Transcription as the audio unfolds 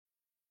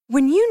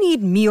When you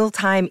need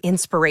mealtime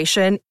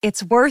inspiration,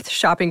 it's worth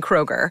shopping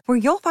Kroger, where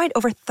you'll find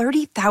over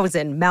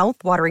 30,000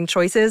 mouth-watering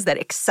choices that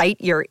excite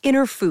your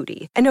inner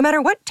foodie. And no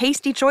matter what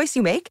tasty choice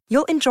you make,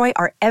 you'll enjoy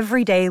our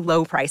everyday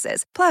low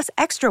prices, plus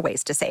extra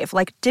ways to save,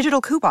 like digital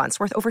coupons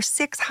worth over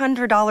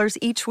 $600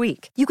 each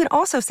week. You can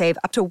also save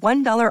up to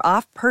 $1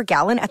 off per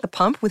gallon at the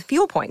pump with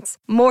fuel points.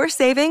 More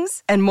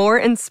savings and more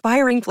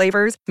inspiring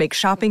flavors make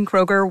shopping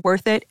Kroger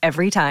worth it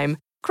every time.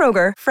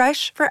 Kroger,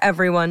 fresh for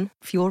everyone.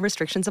 Fuel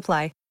restrictions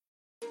apply.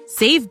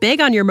 Save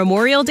big on your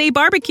Memorial Day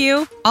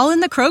barbecue, all in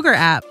the Kroger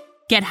app.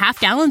 Get half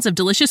gallons of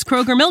delicious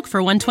Kroger milk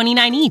for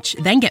 $1.29 each.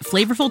 Then get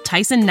flavorful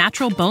Tyson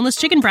natural boneless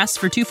chicken breasts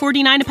for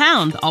 $2.49 a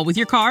pound, all with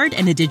your card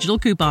and a digital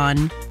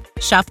coupon.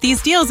 Shop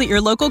these deals at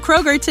your local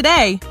Kroger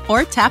today,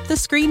 or tap the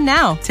screen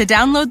now to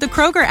download the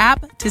Kroger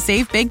app to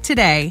save big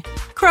today.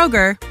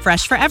 Kroger,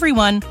 fresh for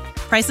everyone.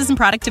 Prices and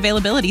product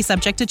availability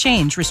subject to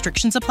change.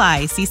 Restrictions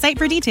apply. See site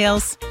for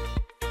details.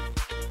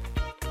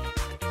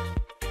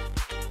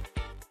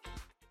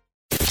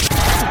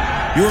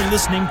 You're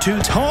listening to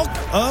Talk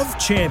of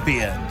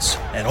Champions,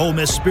 an Ole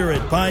Miss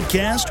Spirit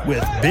podcast with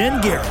Ben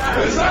Garrett.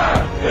 It's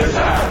time! It's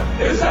time!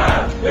 It's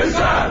time! It's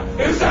time!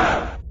 It's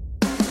time!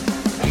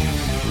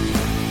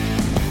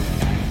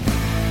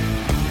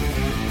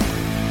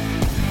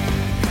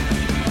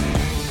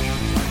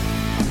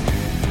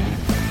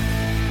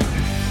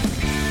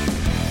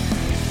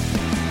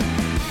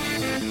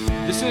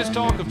 This is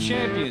Talk of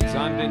Champions.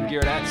 I'm Ben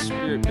Garrett at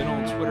Spirit Ben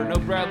on Twitter. No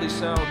Bradley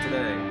Sowell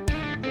today.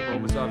 Ole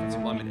Miss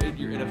offensive lineman,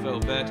 8-year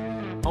NFL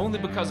vet, only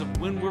because of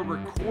when we're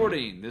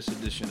recording this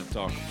edition of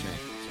Talk of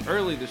Champions.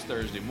 Early this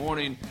Thursday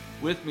morning,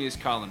 with me is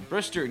Colin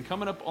Brister, and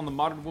coming up on the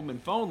Modern Woman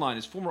phone line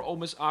is former Ole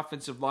Miss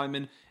offensive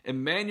lineman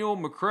Emmanuel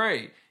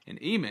McCray.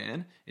 And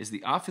E-Man is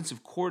the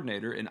offensive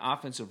coordinator and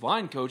offensive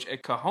line coach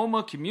at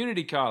Coahoma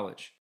Community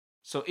College.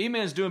 So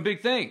E-Man's doing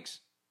big things,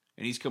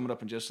 and he's coming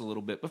up in just a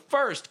little bit. But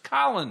first,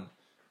 Colin,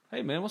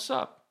 hey man, what's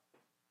up?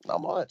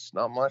 Not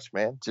much,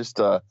 man. Just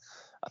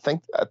I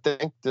think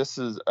this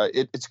is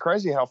it's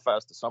crazy how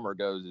fast the summer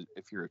goes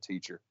if you're a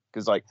teacher.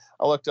 Because like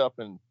I looked up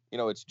and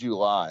it's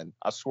July, and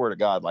I swear to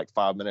God, like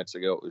 5 minutes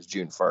ago it was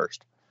June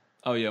 1st.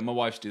 Oh yeah, my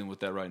wife's dealing with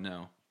that right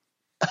now.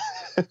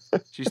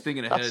 She's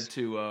thinking ahead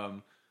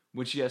to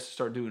when she has to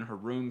start doing her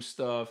room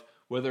stuff,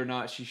 whether or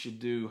not she should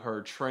do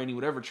her training,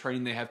 whatever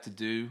training they have to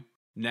do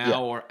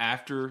now or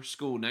after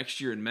school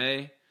next year in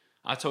May.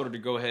 I told her to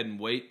go ahead and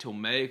wait till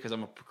May because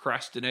I'm a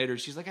procrastinator.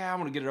 She's like, I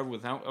want to get it over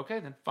with now. Okay,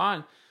 then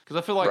fine. Because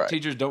I feel like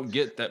teachers don't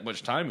get that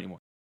much time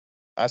anymore.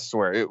 I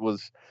swear it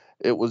was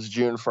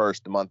June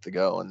 1st a month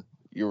ago, and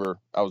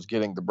I was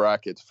getting the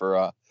brackets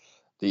for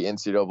the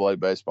NCAA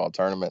baseball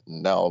tournament,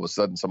 and now all of a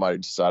sudden somebody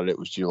decided it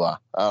was July.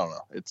 I don't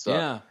know. It's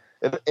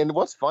and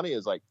what's funny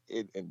is like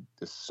and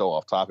this is so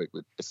off topic,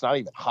 but it's not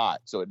even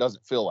hot, so it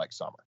doesn't feel like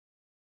summer.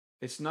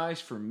 It's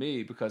nice for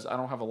me because I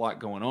don't have a lot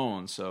going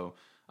on, so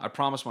I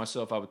promised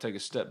myself I would take a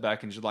step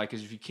back in July,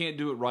 because if you can't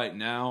do it right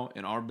now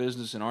in our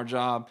business, in our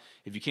job,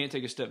 if you can't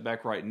take a step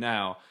back right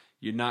now,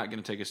 you're not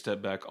going to take a step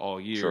back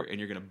all year, and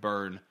you're going to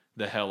burn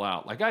the hell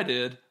out like I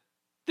did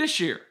this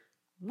year.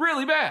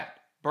 Really bad.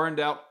 Burned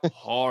out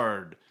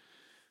hard.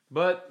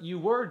 But you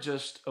were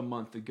just a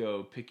month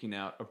ago picking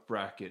out a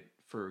bracket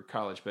for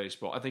college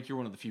baseball. I think you're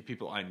one of the few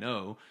people I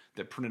know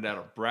that printed out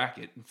a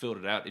bracket and filled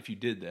it out if you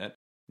did that.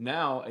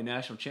 Now a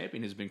national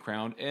champion has been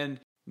crowned, and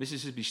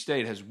Mississippi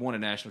State has won a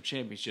national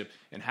championship.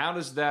 And how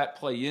does that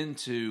play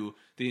into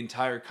the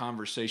entire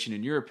conversation,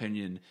 in your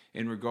opinion,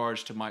 in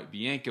regards to Mike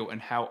Bianco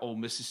and how Ole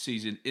Miss's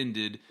season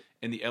ended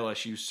and the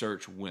LSU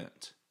search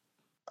went?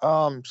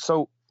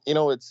 So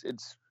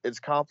it's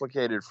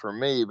complicated for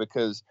me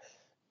because,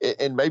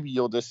 and maybe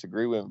you'll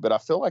disagree with me, but I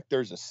feel like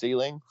there's a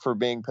ceiling for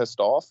being pissed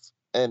off,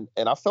 and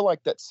I feel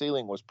like that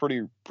ceiling was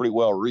pretty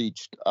well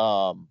reached.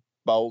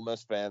 By Ole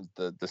Miss fans,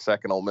 the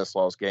second Ole Miss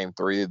lost Game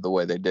 3 the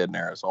way they did in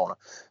Arizona.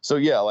 So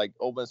yeah, like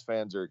Ole Miss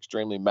fans are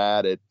extremely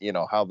mad at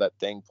how that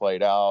thing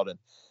played out and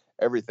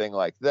everything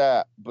like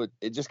that. But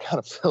it just kind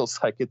of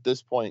feels like at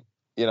this point,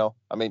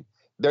 I mean,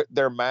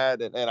 they're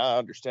mad, and I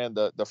understand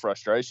the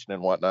frustration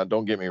and whatnot.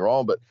 Don't get me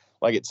wrong, but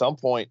like at some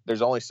point,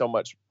 there's only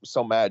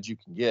so mad you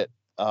can get.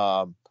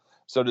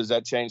 So does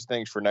that change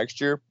things for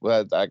next year?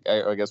 Well,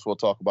 I guess we'll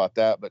talk about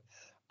that, but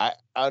I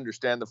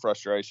understand the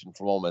frustration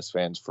from Ole Miss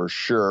fans for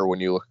sure when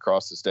you look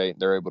across the state and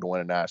they're able to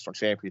win a national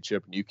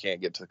championship and you can't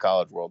get to the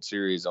College World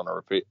Series on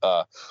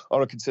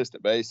a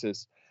consistent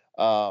basis.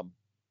 But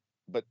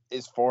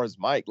as far as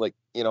Mike,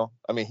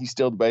 I mean, he's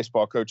still the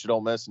baseball coach at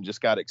Ole Miss and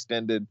just got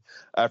extended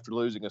after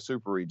losing a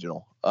super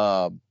regional.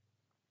 I'm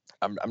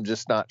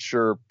just not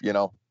sure,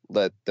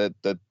 that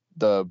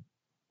the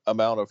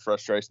amount of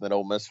frustration that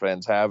Ole Miss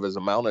fans have has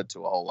amounted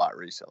to a whole lot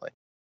recently.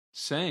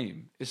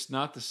 Same. It's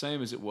not the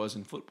same as it was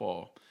in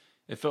football.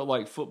 It felt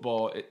like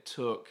football, it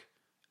took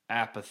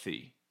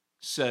apathy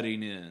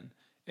setting in,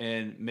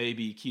 and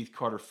maybe Keith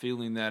Carter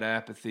feeling that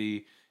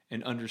apathy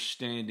and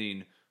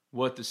understanding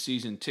what the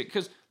season took.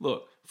 Because,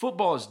 look,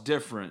 football is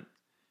different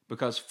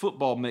because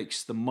football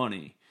makes the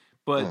money.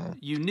 But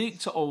unique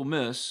to Ole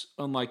Miss,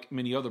 unlike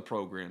many other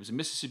programs, and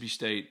Mississippi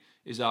State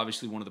is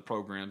obviously one of the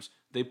programs.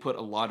 They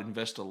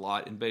invest a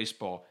lot in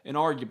baseball. And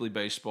arguably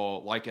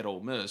baseball, like at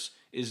Ole Miss,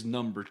 is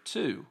number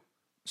 2.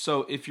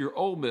 So if you're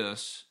Ole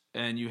Miss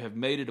and you have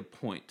made it a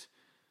point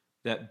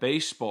that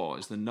baseball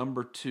is the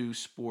number 2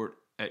 sport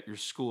at your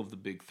school of the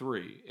big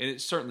 3, and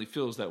it certainly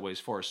feels that way as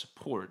far as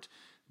support,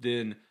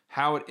 then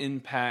how it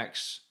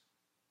impacts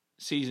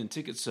season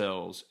ticket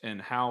sales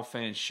and how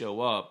fans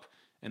show up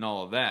and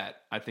all of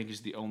that, I think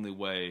is the only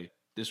way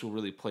this will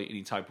really play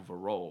any type of a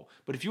role.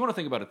 But if you want to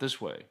think about it this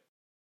way,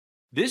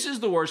 this is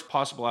the worst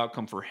possible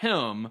outcome for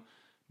him,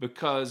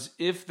 because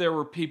if there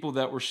were people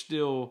that were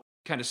still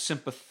kind of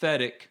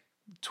sympathetic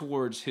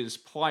towards his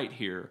plight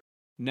here,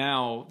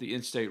 now the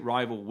in-state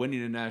rival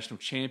winning a national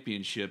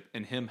championship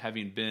and him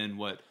having been,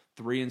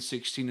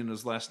 3-16 in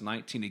his last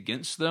 19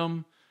 against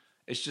them,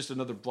 it's just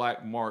another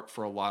black mark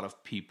for a lot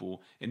of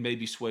people, and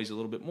maybe sways a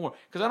little bit more.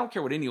 Because I don't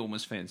care what any Ole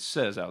Miss fan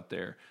says out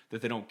there,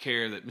 that they don't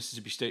care that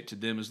Mississippi State to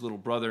them is little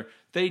brother.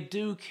 They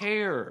do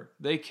care.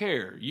 They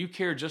care. You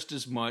care just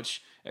as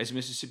much as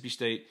Mississippi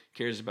State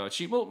cares about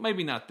you. Well,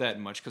 maybe not that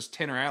much, because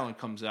Tanner Allen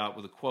comes out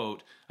with a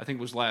quote, I think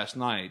it was last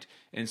night,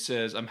 and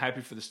says, I'm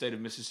happy for the state of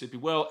Mississippi.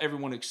 Well,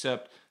 everyone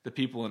except the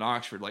people in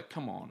Oxford. Like,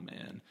 come on,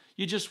 man.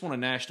 You just won a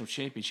national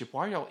championship.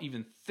 Why are y'all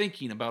even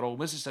thinking about Ole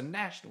Miss? It's a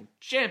national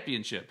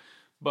championship.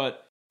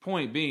 But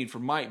point being, for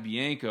Mike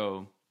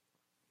Bianco,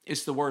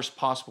 it's the worst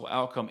possible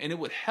outcome. And it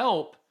would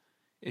help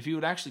if he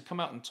would actually come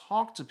out and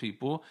talk to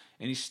people,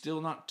 and he's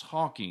still not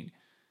talking.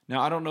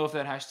 Now, I don't know if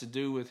that has to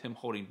do with him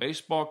holding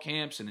baseball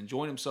camps and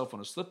enjoying himself on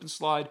a slip and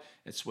slide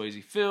at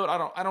Swayze Field. I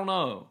don't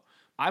know.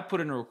 I put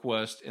in a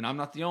request, and I'm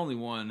not the only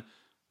one,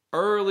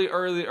 early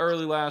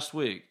last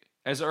week.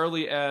 As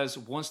early as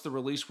once the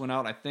release went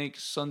out, I think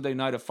Sunday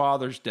night of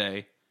Father's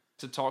Day,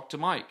 to talk to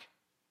Mike.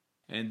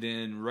 And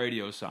then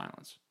radio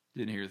silence.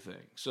 Didn't hear a thing.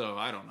 So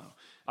I don't know.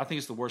 I think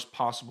it's the worst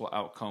possible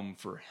outcome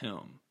for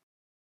him.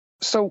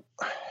 So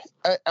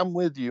I'm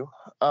with you.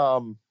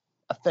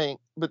 I think,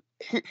 but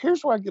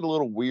here's where I get a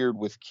little weird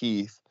with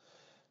Keith.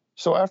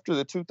 So after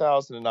the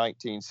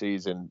 2019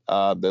 season,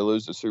 they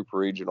lose the Super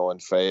Regional in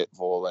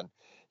Fayetteville, and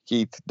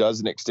Keith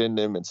doesn't extend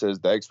him and says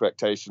the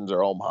expectations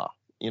are Omaha.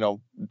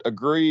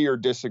 Agree or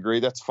disagree,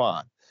 that's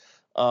fine.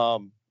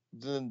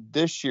 Then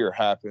this year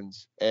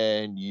happens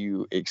and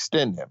you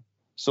extend him.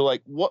 So,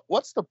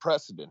 what's the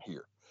precedent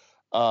here?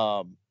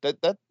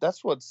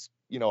 That's what's,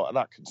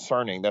 not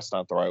concerning. That's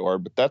not the right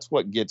word, but that's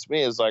what gets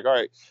me is all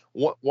right,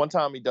 one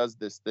time he does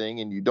this thing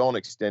and you don't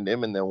extend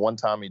him, and then one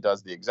time he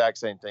does the exact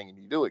same thing and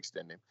you do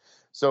extend him.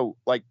 So,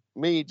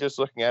 me just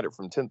looking at it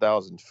from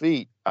 10,000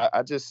 feet,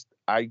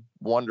 I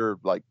wonder,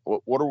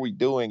 what are we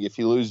doing if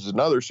he loses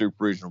another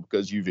Super Regional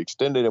because you've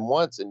extended him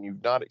once and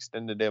you've not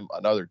extended him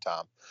another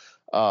time?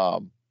 I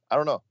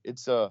don't know.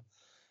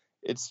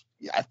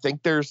 I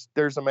think there's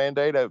a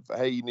mandate of,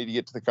 hey, you need to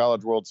get to the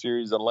College World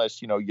Series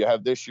unless, you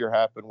have this year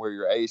happen where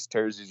your ace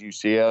tears his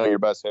UCL, your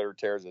best hitter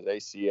tears his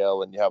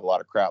ACL, and you have a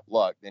lot of crap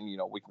luck, then,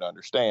 we can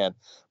understand.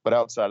 But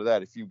outside of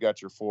that, if you've got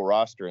your full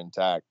roster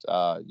intact,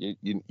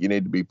 you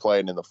need to be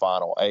playing in the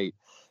final 8.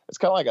 It's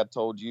kind of like I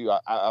told you,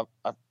 I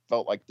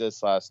felt like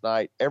this last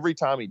night. Every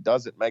time he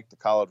doesn't make the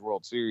College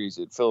World Series,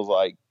 it feels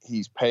like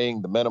he's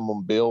paying the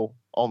minimum bill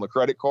on the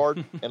credit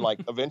card. And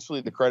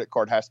eventually the credit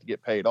card has to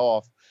get paid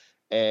off.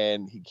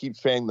 And he keeps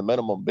paying the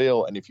minimum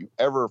bill. And if you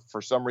ever,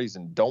 for some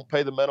reason, don't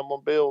pay the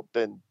minimum bill,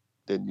 then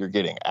you're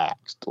getting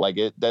axed.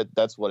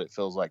 That's what it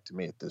feels like to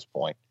me at this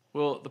point.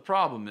 Well, the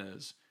problem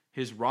is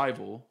his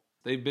rival,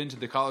 they've been to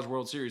the College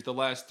World Series the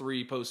last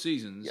 3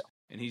 postseasons,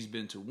 and he's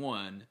been to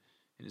 1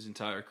 in his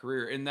entire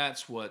career. And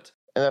that's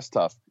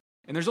tough.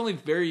 And there's only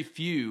very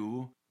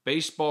few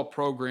baseball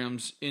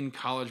programs in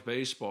college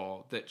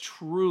baseball that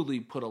truly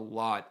put a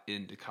lot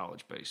into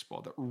college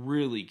baseball, that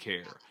really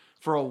care.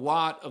 For a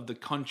lot of the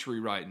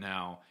country right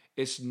now,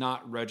 it's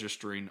not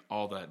registering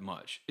all that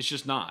much. It's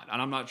just not.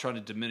 And I'm not trying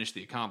to diminish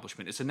the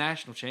accomplishment. It's a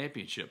national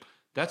championship.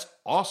 That's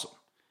awesome.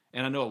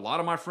 And I know a lot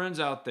of my friends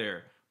out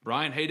there,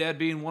 Brian Haydad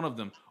being one of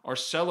them, are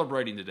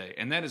celebrating today.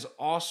 And that is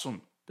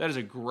awesome. That is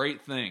a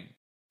great thing.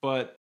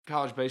 But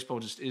college baseball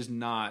just is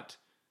not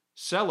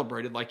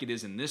celebrated like it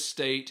is in this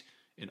state,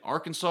 in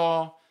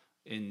Arkansas,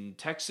 in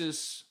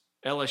Texas,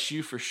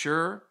 LSU for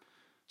sure.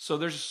 So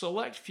there's a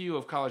select few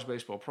of college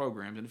baseball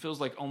programs, and it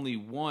feels like only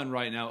one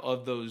right now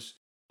of those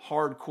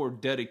hardcore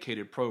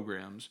dedicated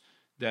programs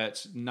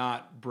that's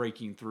not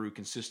breaking through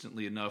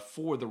consistently enough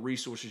for the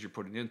resources you're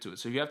putting into it.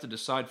 So you have to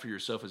decide for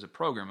yourself as a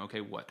program, okay,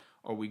 what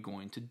are we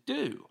going to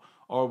do?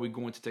 Are we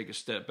going to take a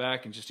step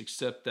back and just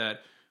accept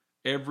that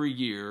every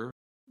year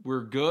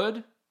we're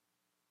good,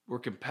 we're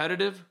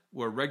competitive,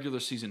 we're regular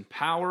season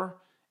power,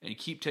 and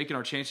keep taking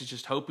our chances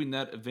just hoping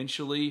that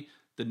eventually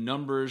the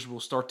numbers will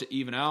start to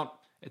even out?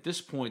 At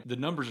this point, the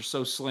numbers are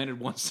so slanted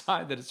one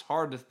side that it's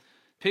hard to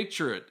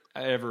picture it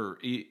ever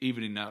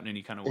evening out in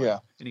any kind of way,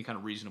 any kind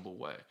of reasonable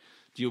way.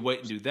 Do you wait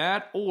and do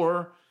that,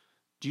 or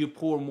do you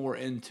pour more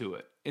into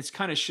it? It's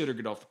kind of shit or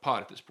get off the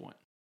pot at this point.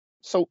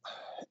 So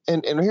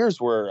And here's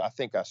where I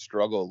think I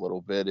struggle a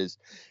little bit is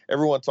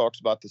everyone talks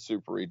about the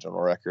super regional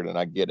record, and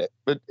I get it.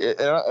 But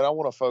I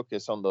want to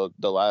focus on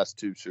the last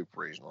two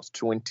super regionals,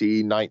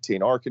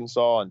 2019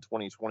 Arkansas and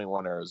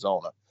 2021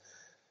 Arizona.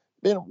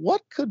 Ben,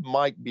 what could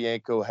Mike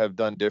Bianco have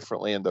done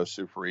differently in those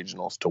super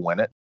regionals to win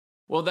it?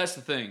 Well, that's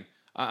the thing.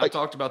 I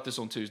talked about this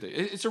on Tuesday.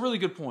 It's a really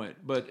good point,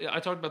 but I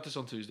talked about this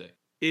on Tuesday.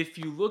 If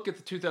you look at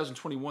the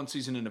 2021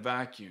 season in a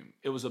vacuum,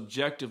 it was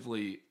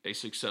objectively a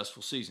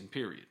successful season,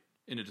 period,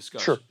 in a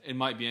discussion. Sure. And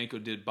Mike Bianco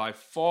did by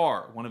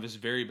far one of his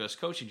very best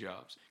coaching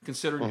jobs,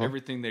 considering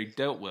everything they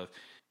dealt with.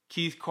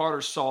 Keith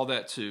Carter saw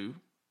that too,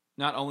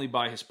 not only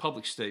by his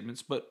public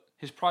statements, but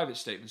his private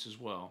statements as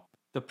well.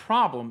 The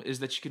problem is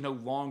that you can no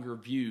longer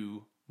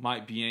view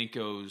Mike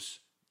Bianco's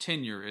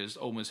tenure as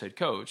Ole Miss head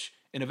coach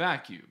in a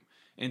vacuum.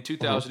 In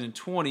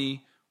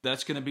 2020,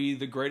 that's going to be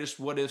the greatest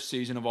what-if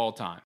season of all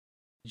time.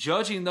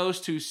 Judging those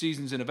two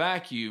seasons in a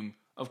vacuum,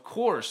 of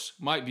course,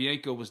 Mike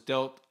Bianco was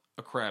dealt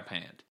a crap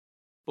hand.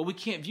 But we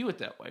can't view it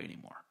that way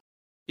anymore.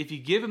 If you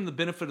give him the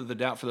benefit of the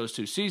doubt for those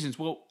two seasons,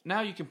 well,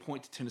 now you can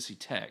point to Tennessee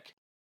Tech.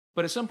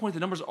 But at some point, the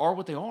numbers are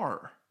what they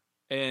are.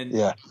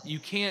 And you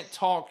can't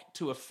talk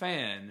to a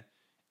fan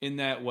in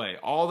that way.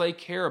 All they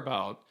care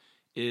about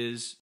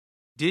is,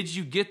 did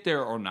you get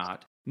there or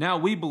not? Now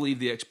we believe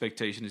the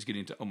expectation is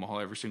getting to Omaha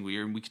every single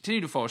year, and we continue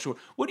to fall short.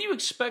 What do you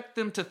expect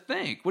them to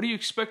think? What do you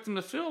expect them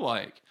to feel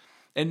like?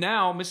 And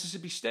now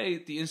Mississippi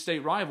State, the in-state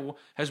rival,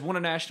 has won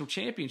a national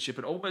championship,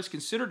 and Ole Miss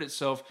considered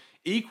itself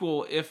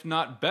equal, if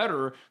not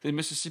better, than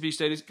Mississippi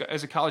State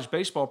as a college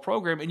baseball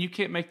program, and you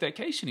can't make that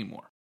case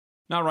anymore.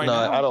 Not right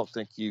now. No, I don't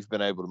think you've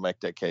been able to make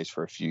that case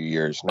for a few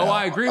years now. Oh,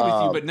 I agree with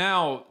you, but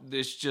now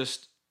it's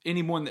just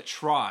anyone that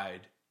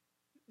tried,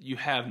 you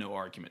have no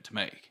argument to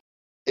make.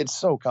 It's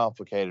so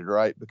complicated,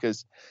 right?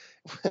 Because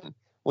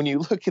when you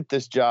look at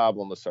this job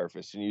on the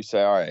surface and you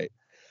say, all right,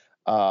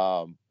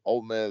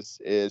 Ole Miss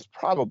is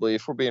probably,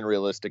 if we're being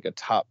realistic, a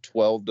top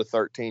 12 to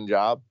 13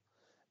 job.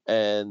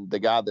 And the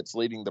guy that's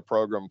leading the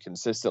program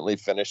consistently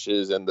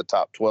finishes in the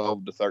top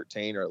 12 to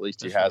 13, or at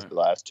least he has the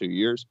last 2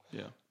 years.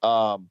 Yeah.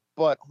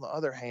 But on the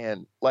other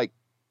hand, like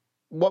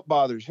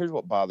here's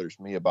what bothers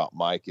me about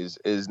Mike is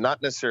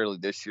not necessarily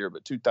this year,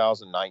 but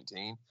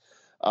 2019.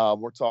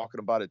 We're talking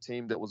about a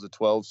team that was a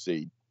 12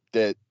 seed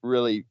that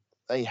really,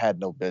 they had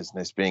no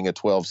business being a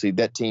 12 seed.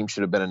 That team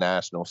should have been a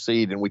national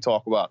seed. And we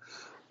talk about,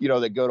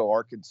 they go to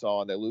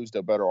Arkansas and they lose to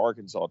a better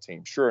Arkansas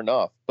team. Sure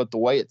enough. But the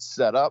way it's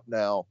set up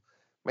now,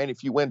 man,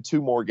 if you win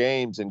 2 more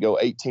games and go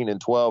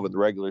 18-12 in the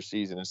regular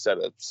season instead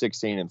of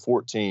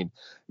 16-14,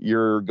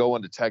 you're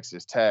going to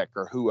Texas Tech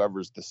or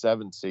whoever's the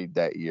 7th seed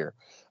that year.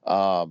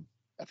 I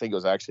think it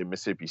was actually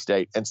Mississippi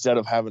State, instead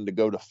of having to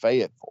go to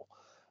Fayetteville.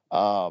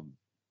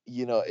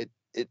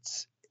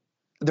 It's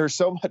there's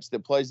so much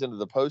that plays into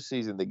the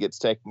postseason that gets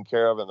taken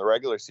care of in the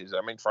regular season.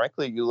 I mean,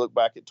 frankly, you look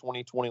back at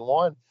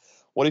 2021.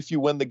 What if you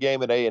win the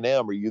game at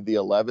A&M? Are you the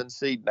 11th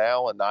seed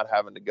now and not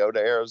having to go to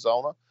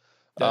Arizona?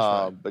 That's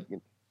right. But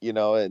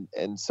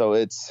and so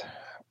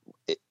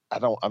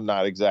I'm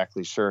not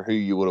exactly sure who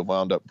you would have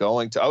wound up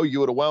going to. Oh,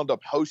 you would have wound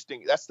up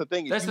hosting. That's the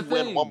thing. If you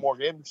win one more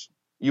game,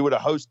 you would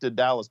have hosted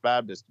Dallas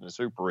Baptist in the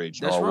Super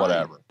Regional or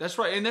whatever. That's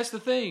right. And that's the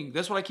thing.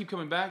 That's what I keep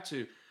coming back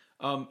to.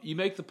 You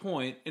make the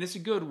point, and it's a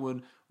good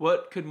one.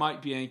 What could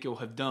Mike Bianco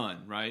have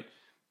done, right?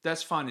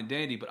 That's fine and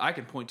dandy, but I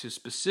can point to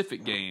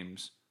specific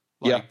games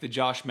like the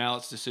Josh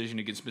Mallett's decision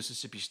against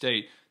Mississippi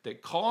State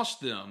that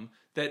cost them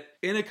that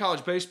in a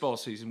college baseball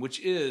season, which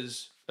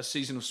is a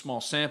season of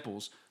small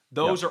samples,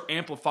 those are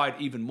amplified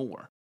even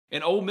more.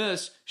 And Ole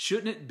Miss,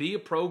 shouldn't it be a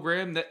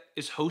program that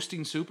is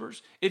hosting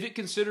supers? If it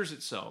considers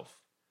itself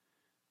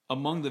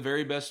among the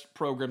very best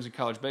programs in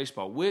college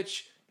baseball,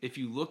 which, if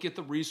you look at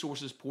the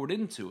resources poured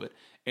into it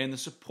and the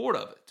support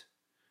of it,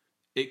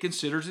 it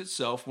considers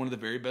itself one of the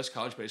very best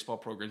college baseball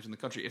programs in the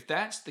country. If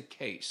that's the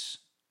case,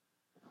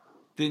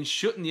 then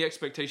shouldn't the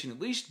expectation at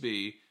least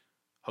be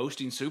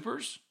hosting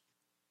supers?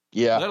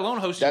 Yeah. Let alone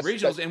hosting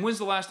regionals. And when's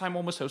the last time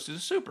Ole Miss hosted a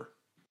super?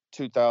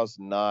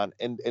 2009.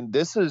 And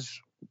this is,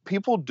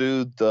 people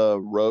do the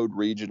road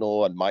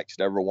regional, and Mike's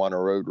never won a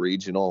road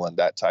regional and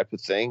that type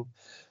of thing.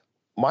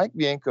 Mike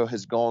Bianco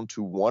has gone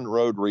to one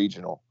road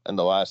regional in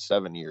the last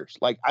 7 years.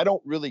 Like, I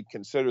don't really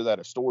consider that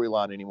a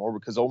storyline anymore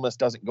because Ole Miss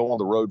doesn't go on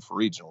the road for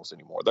regionals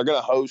anymore. They're going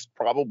to host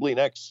probably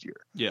next year.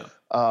 Yeah.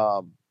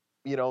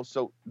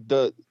 So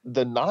the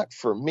knock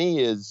for me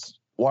is,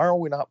 why are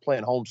we not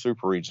playing home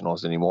super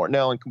regionals anymore?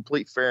 Now, in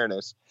complete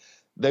fairness,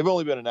 they've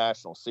only been a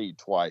national seed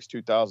twice,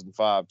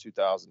 2005,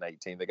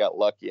 2018. They got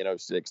lucky in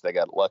 06. They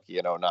got lucky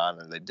in 09,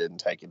 and they didn't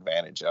take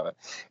advantage of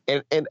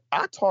it. And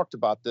I talked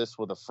about this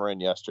with a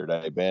friend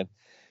yesterday, Ben.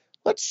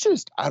 Let's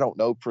just,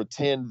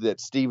 pretend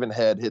that Stephen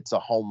Head hits a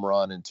home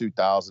run in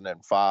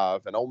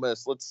 2005, and Ole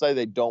Miss, let's say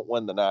they don't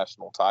win the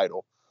national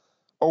title.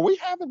 Are we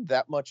having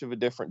that much of a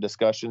different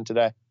discussion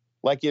today?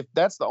 Like, if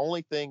that's the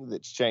only thing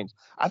that's changed,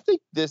 I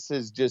think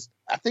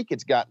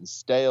it's gotten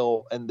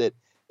stale, and that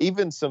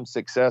even some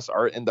success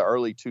in the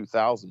early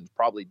 2000s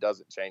probably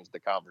doesn't change the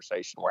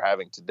conversation we're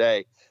having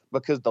today,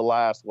 because the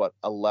last,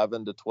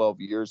 11 to 12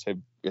 years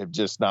have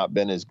just not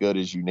been as good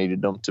as you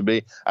needed them to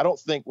be. I don't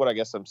think, what I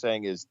guess I'm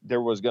saying is,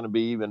 there was going to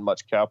be even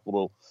much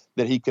capital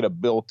that he could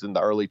have built in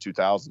the early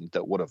 2000s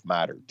that would have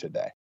mattered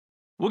today.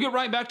 We'll get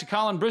right back to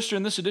Colin Brister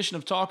in this edition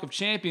of Talk of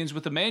Champions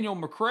with Emmanuel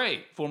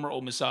McCray, former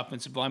Ole Miss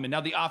offensive lineman, now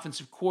the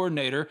offensive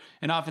coordinator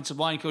and offensive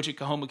line coach at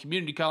Coahoma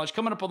Community College,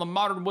 coming up on the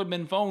Modern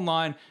Woodmen phone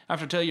line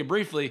after I tell you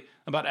briefly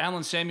about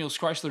Allen Samuels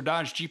Chrysler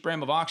Dodge Jeep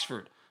Ram of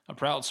Oxford, a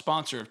proud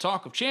sponsor of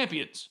Talk of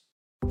Champions.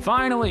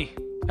 Finally,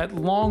 at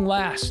long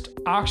last,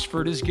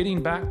 Oxford is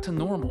getting back to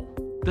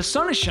normal. The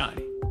sun is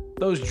shining.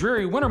 Those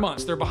dreary winter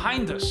months, they're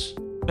behind us.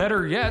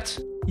 Better yet,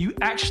 you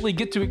actually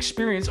get to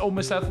experience Ole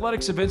Miss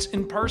athletics events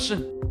in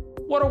person.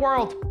 What a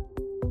world.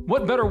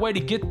 What better way to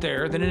get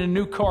there than in a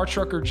new car,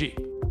 truck, or Jeep?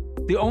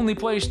 The only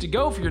place to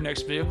go for your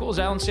next vehicle is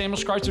Allen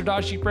Samuels Chrysler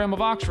Dodge Jeep Ram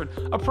of Oxford,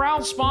 a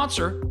proud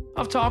sponsor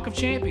of Talk of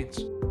Champions.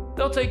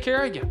 They'll take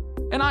care of you.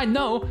 And I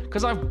know,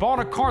 because I've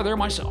bought a car there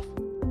myself.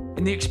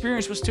 And the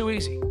experience was too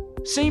easy.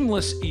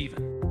 Seamless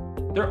even.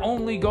 Their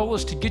only goal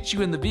is to get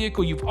you in the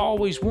vehicle you've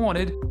always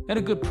wanted at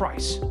a good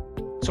price.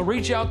 So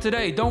reach out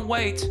today. Don't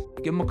wait.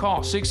 Give them a call,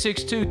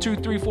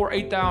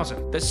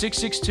 662-234-8000. That's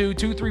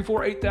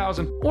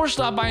 662-234-8000. Or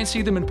stop by and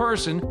see them in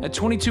person at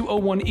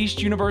 2201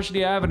 East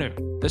University Avenue.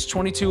 That's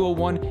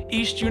 2201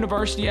 East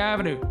University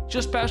Avenue,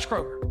 just past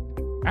Kroger.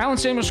 Allen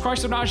Samuels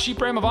Chrysler Dodge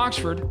Jeep Ram of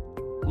Oxford.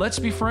 Let's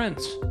be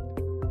friends.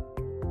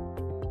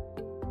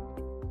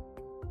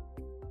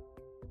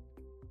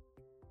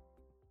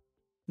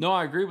 No,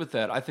 I agree with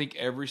that. I think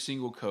every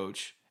single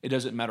coach, it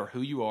doesn't matter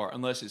who you are,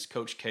 unless it's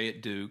Coach K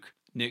at Duke,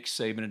 Nick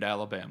Saban at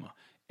Alabama.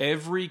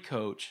 Every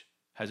coach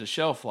has a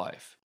shelf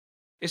life.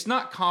 It's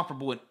not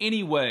comparable in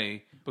any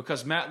way,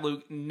 because Matt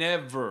Luke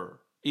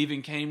never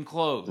even came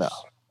close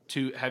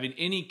to having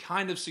any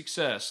kind of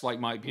success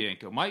like Mike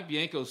Bianco. Mike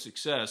Bianco's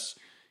success,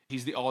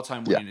 he's the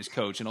all-time winningest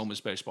coach in Ole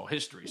Miss baseball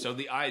history. So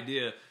the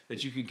idea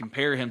that you can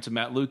compare him to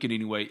Matt Luke in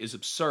any way is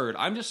absurd.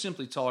 I'm just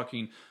simply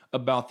talking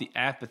about the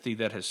apathy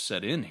that has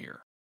set in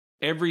here.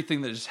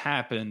 Everything that has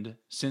happened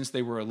since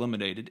they were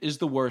eliminated is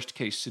the worst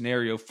case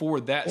scenario for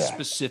that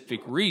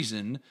specific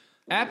reason.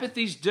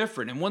 Apathy's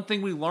different. And one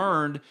thing we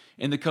learned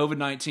in the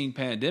COVID-19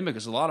 pandemic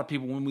is a lot of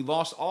people, when we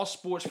lost all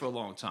sports for a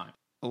long time,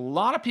 a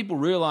lot of people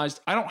realized,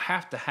 I don't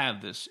have to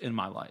have this in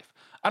my life.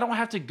 I don't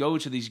have to go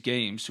to these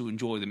games to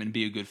enjoy them and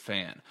be a good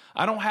fan.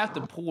 I don't have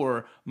to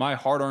pour my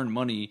hard-earned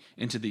money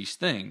into these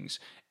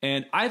things.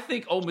 And I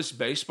think Ole Miss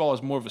baseball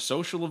is more of a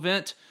social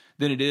event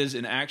than it is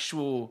an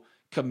actual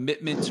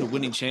commitment to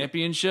winning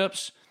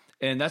championships,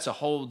 and that's a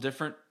whole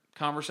different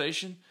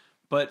conversation.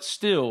 But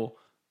still,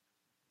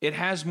 it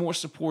has more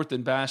support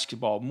than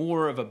basketball,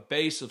 more of a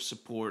base of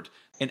support,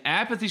 and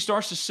apathy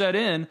starts to set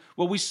in.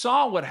 Well, we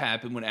saw what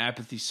happened when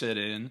apathy set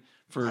in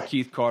for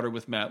Keith Carter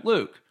with Matt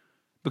Luke,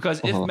 because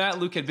if Matt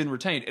Luke had been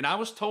retained, and I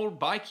was told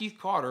by Keith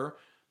Carter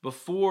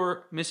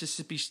before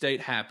Mississippi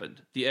State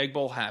happened, the Egg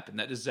Bowl happened,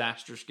 that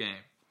disastrous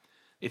game,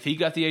 if he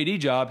got the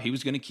AD job, he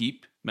was going to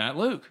keep Matt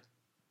Luke.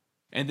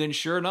 And then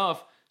sure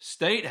enough,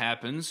 State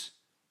happens,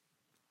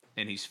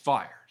 and he's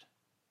fired.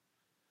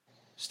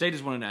 State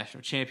has won a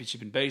national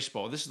championship in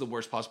baseball. This is the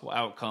worst possible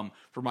outcome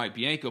for Mike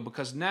Bianco,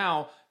 because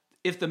now,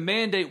 if the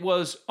mandate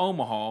was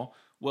Omaha,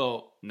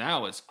 well,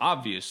 now it's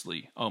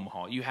obviously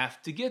Omaha. You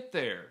have to get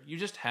there. You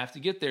just have to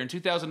get there. In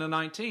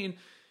 2019,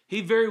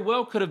 he very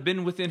well could have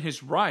been within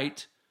his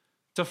right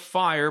to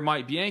fire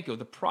Mike Bianco.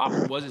 The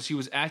problem was he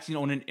was acting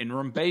on an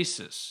interim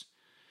basis.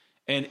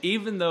 And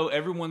even though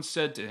everyone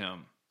said to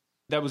him,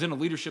 that was in a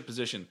leadership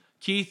position,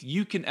 Keith,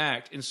 you can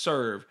act and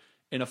serve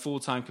in a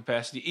full-time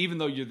capacity, even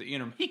though you're the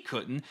interim. He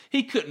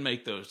couldn't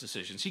make those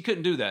decisions. He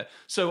couldn't do that.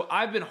 So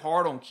I've been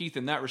hard on Keith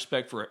in that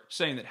respect for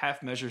saying that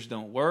half measures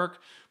don't work.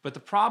 But the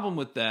problem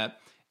with that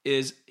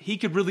is he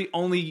could really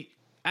only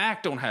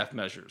act on half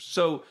measures.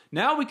 So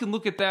now we can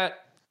look at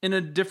that in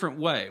a different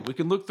way. We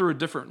can look through a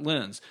different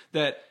lens,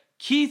 that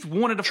Keith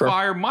wanted to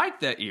fire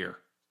Mike that year.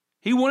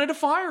 He wanted to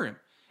fire him.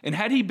 And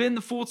had he been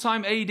the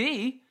full-time AD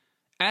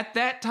at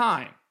that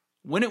time,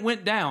 when it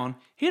went down,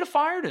 he'd have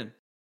fired him.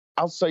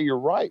 I'll say you're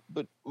right,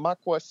 but my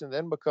question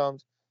then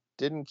becomes,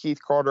 didn't Keith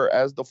Carter,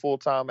 as the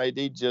full-time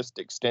AD, just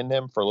extend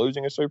him for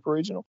losing a super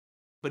regional?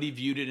 But he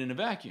viewed it in a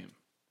vacuum.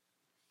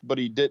 But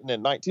he didn't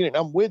in 19, and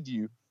I'm with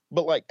you.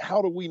 But,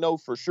 how do we know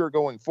for sure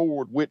going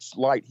forward which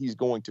light he's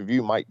going to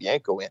view Mike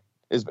Bianco in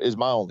is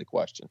my only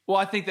question. Well,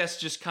 I think that's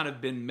just kind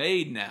of been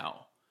made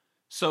now.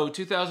 So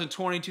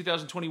 2020,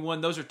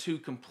 2021, those are two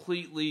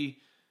completely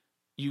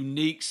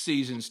unique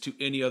seasons to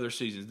any other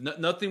seasons.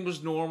 Nothing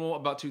was normal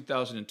about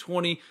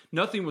 2020.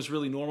 Nothing was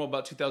really normal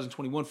about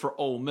 2021 for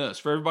Ole Miss.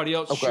 For everybody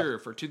else, sure.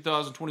 For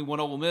 2021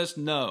 Ole Miss,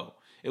 no,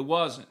 it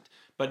wasn't.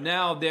 But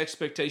now the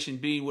expectation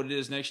being what it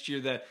is next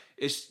year, that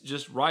it's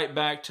just right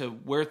back to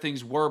where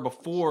things were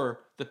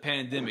before the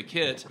pandemic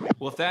hit.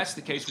 Well, if that's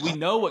the case, we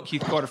know what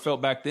Keith Carter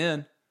felt back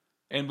then.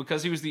 And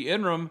because he was the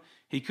interim,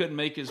 he couldn't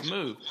make his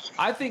move.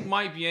 I think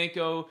Mike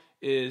Bianco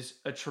is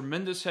a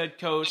tremendous head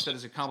coach that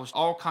has accomplished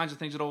all kinds of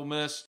things at Ole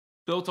Miss,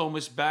 built Ole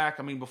Miss back.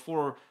 I mean,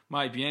 before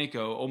Mike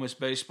Bianco, Ole Miss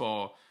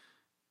baseball,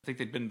 I think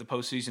they'd been in the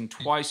postseason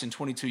twice in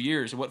 22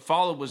 years. And what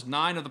followed was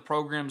 9 of the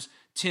program's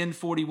 10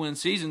 40-win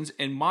seasons,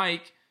 and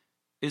Mike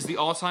is the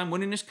all-time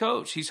winningest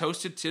coach. He's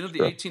hosted 10 of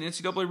the 18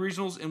 NCAA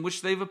regionals in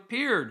which they've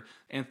appeared,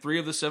 and 3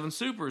 of the 7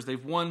 supers.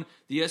 They've won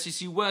the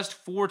SEC West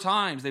 4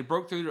 times. They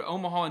broke through to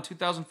Omaha in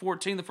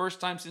 2014, the first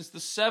time since the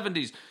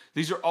 70s.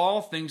 These are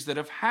all things that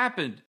have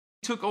happened.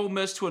 He took Ole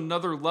Miss to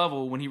another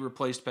level when he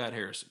replaced Pat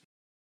Harrison.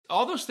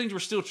 All those things were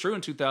still true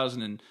in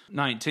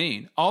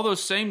 2019. All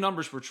those same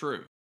numbers were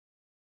true.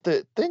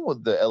 The thing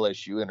with the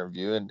LSU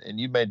interview, and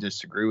you may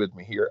disagree with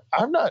me here,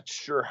 I'm not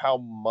sure how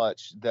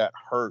much that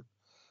hurt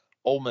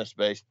Ole Miss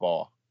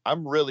baseball.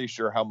 I'm really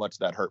sure how much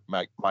that hurt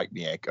Mike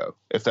Bianco,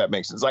 if that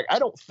makes sense. Like, I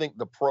don't think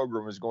the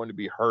program is going to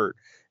be hurt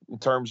in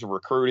terms of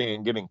recruiting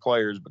and getting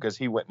players because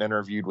he went and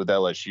interviewed with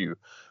LSU.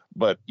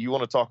 But you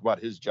want to talk about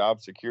his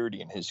job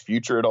security and his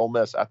future at Ole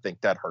Miss, I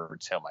think that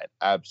hurts him an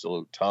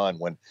absolute ton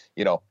when,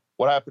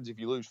 what happens if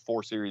you lose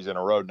 4 series in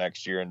a row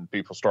next year and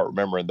people start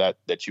remembering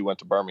that you went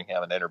to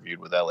Birmingham and interviewed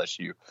with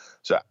LSU?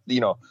 So,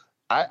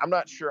 I'm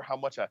not sure how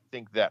much I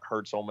think that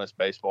hurts Ole Miss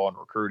baseball and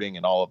recruiting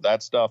and all of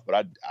that stuff, but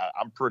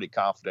I'm pretty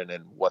confident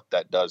in what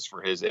that does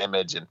for his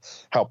image and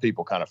how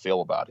people kind of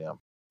feel about him.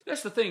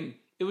 That's the thing.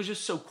 It was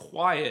just so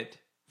quiet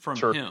from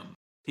him.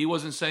 He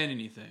wasn't saying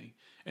anything.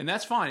 And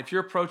that's fine. If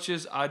your approach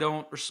is, I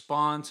don't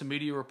respond to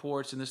media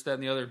reports and this, that,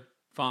 and the other,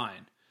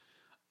 fine.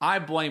 I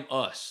blame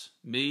us,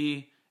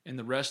 me and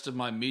the rest of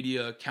my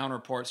media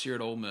counterparts here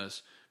at Ole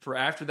Miss, for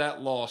after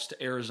that loss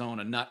to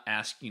Arizona not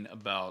asking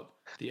about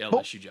the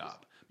LSU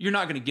job. You're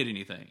not going to get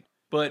anything,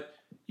 but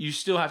you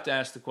still have to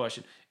ask the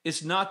question.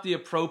 It's not the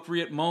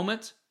appropriate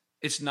moment.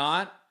 It's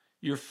not.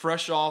 You're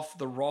fresh off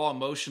the raw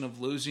emotion of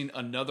losing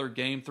another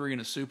Game 3 in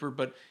a Super,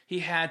 but he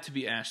had to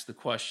be asked the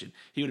question.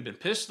 He would have been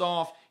pissed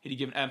off. He'd have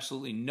given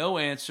absolutely no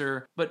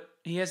answer, but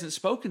he hasn't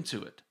spoken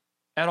to it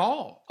at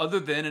all, other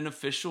than an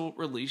official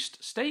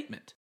released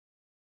statement.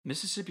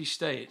 Mississippi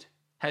State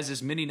has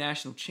as many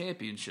national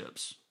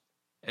championships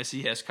as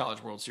he has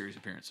College World Series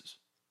appearances.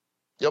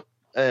 Yep.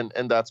 And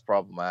that's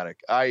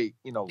problematic. I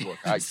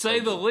say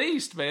the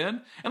least,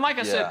 man. And like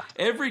I said,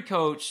 every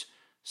coach,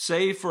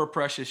 save for a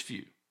precious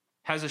few,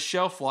 has a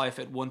shelf life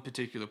at one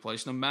particular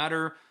place, no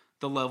matter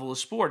the level of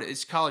sport.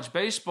 It's college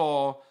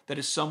baseball that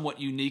is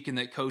somewhat unique in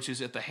that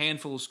coaches at the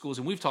handful of schools,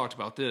 and we've talked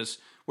about this,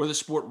 where the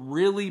sport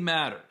really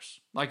matters,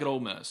 like at Ole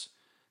Miss,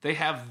 they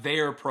have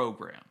their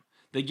program.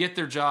 They get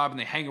their job and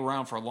they hang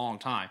around for a long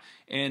time.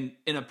 And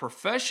in a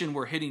profession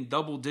where hitting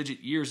double-digit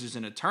years is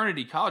an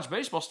eternity, college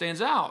baseball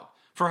stands out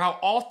for how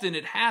often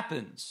it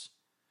happens.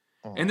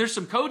 And there's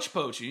some coach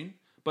poaching,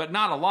 but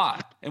not a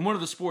lot. And one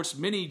of the sport's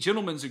many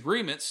gentlemen's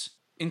agreements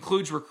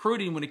includes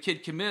recruiting. When a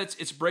kid commits,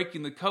 it's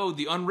breaking the code,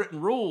 the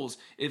unwritten rules,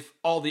 if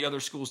all the other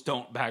schools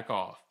don't back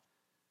off.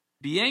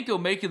 Bianco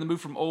making the move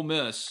from Ole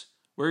Miss,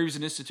 where he was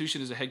an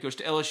institution as a head coach,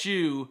 to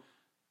LSU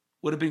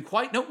would have been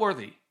quite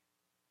noteworthy.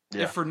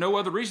 Yeah. If for no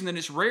other reason than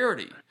its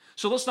rarity.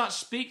 So let's not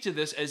speak to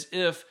this as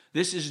if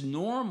this is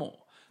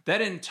normal.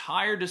 That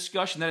entire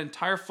discussion, that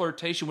entire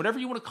flirtation, whatever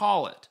you want to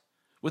call it,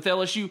 with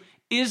LSU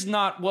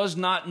was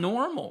not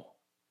normal.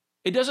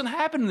 It doesn't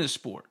happen in this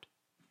sport.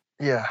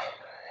 Yeah,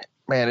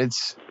 man,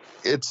 it's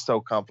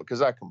so complicated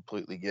because I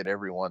completely get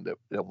everyone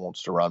that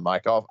wants to run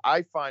Mike off.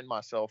 I find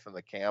myself in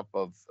the camp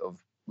of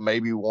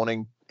maybe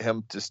wanting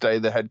him to stay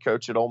the head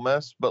coach at Ole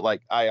Miss, but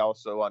like I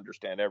also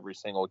understand every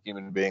single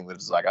human being that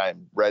is like, I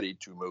am ready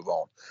to move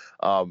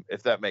on.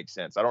 If that makes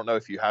sense. I don't know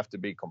if you have to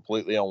be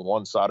completely on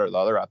one side or the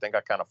other. I think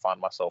I kind of find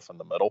myself in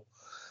the middle.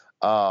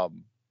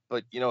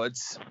 But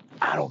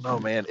I don't know,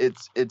 man.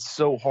 It's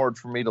so hard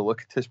for me to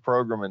look at this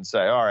program and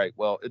say, all right,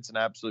 well, it's an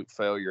absolute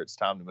failure. It's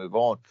time to move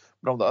on.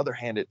 But on the other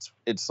hand,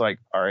 it's like,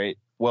 all right,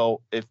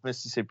 well, if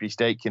Mississippi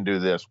State can do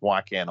this,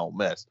 why can't Ole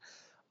Miss?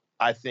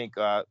 I think,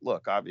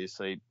 look,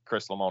 obviously,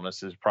 Chris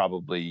Lemonis is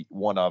probably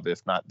one of,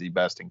 if not the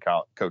best in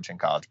coaching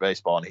college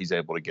baseball, and he's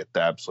able to get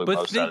the absolute most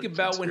out of it. But think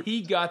about when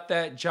he got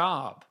that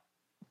job.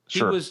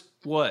 He was,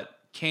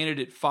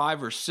 candidate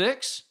 5 or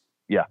 6?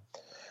 Yeah.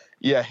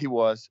 Yeah, he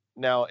was.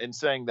 Now, in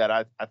saying that,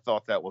 I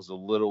thought that was a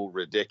little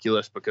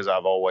ridiculous because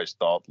I've always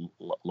thought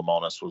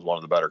Lemonis was one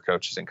of the better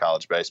coaches in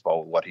college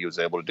baseball with what he was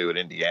able to do at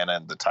Indiana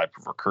and the type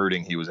of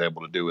recruiting he was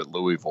able to do at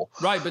Louisville.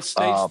 Right, but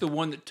State's the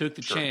one that took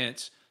the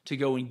chance to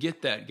go and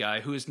get that guy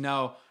who is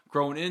now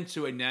grown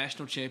into a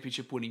national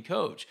championship winning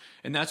coach.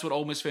 And that's what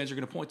Ole Miss fans are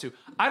going to point to.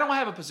 I don't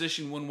have a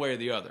position one way or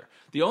the other.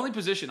 The only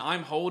position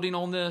I'm holding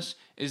on this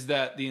is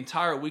that the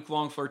entire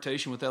week-long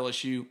flirtation with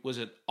LSU was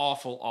an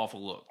awful,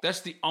 awful look.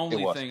 That's the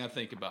only thing I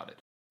think about it.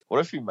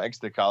 What if he makes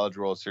the College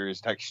World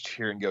Series next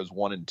year and goes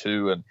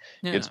 1-2 and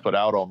gets put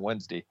out on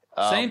Wednesday?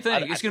 Same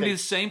thing. It's going to be the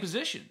same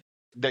position.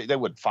 They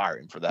wouldn't fire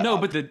him for that. No,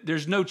 but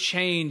there's no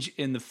change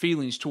in the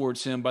feelings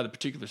towards him by the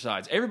particular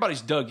sides.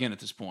 Everybody's dug in at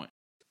this point.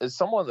 As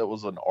someone that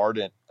was an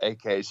ardent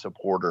AK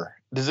supporter,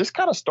 does this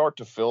kind of start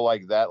to feel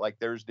like that? Like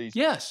there's these,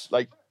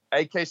 like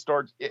AK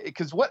starts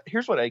because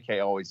here's what AK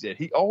always did.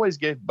 He always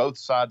gave both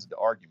sides the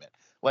argument.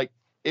 Like,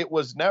 it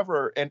was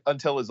never, and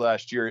until his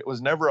last year, it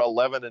was never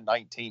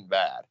 11-19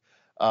 bad.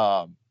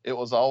 It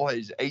was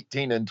always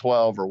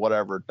 18-12 or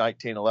whatever,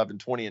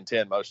 19-11,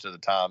 20-10 most of the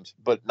times,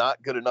 but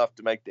not good enough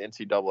to make the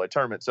NCAA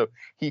tournament. So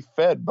he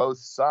fed both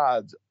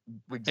sides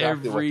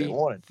exactly what they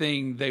wanted.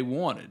 Everything they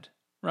wanted.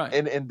 Right.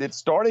 And it's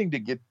starting to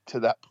get to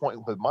that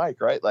point with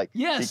Mike, right? Like,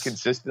 yes. He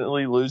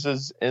consistently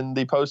loses in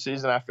the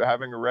postseason after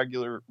having a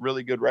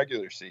really good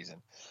regular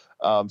season.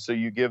 So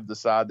you give the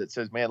side that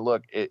says, man,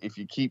 look, if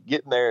you keep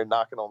getting there and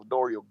knocking on the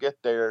door, you'll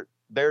get their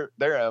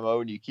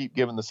MO, and you keep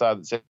giving the side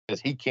that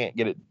says he can't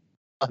get it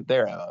on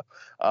their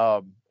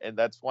MO. And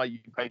that's why you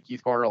pay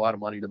Keith Carter a lot of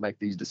money to make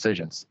these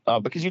decisions.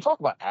 Because you talk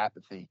about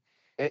apathy,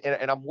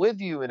 and I'm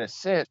with you in a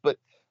sense, but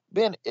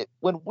Ben,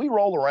 when we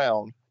roll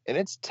around and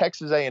it's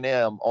Texas A&M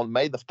on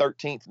May the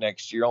 13th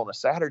next year on a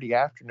Saturday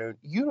afternoon,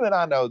 you and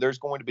I know there's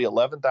going to be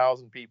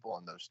 11,000 people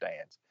in those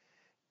stands.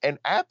 And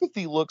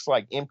apathy looks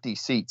like empty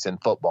seats in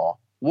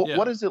football.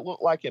 What does it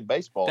look like in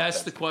baseball?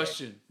 That's the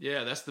question.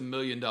 Yeah, that's the $1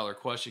 million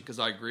question, because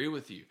I agree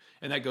with you.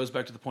 And that goes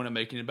back to the point I'm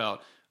making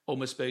about Ole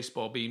Miss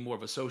baseball being more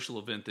of a social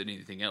event than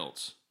anything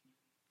else.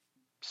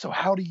 So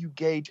how do you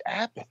gauge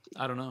apathy?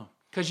 I don't know.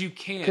 Because you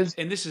can't.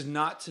 And this is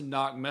not to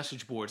knock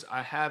message boards.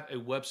 I have a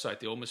website,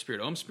 the Ole Miss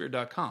Spirit,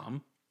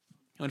 OleMissSpirit.com,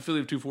 an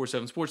affiliate of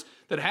 247 Sports,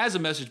 that has a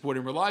message board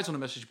and relies on a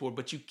message board,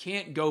 but you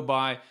can't go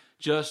by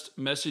just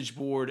message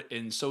board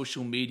and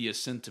social media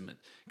sentiment,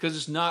 because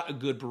it's not a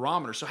good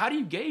barometer. So how do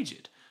you gauge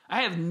it?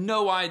 I have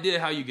no idea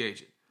how you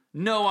gauge it.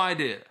 No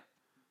idea.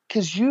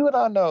 Because you and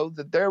I know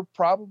that they're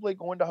probably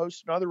going to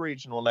host another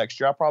regional next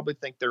year. I probably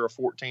think they're a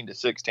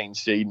 14-16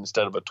 seed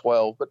instead of a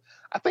 12, but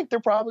I think they're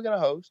probably going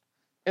to host.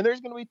 And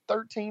there's going to be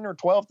 13 or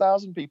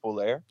 12,000 people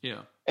there. Yeah.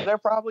 And they're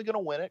probably going to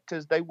win it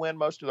because they win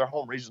most of their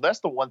home regionals. That's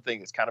the one thing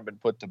that's kind of been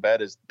put to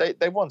bed is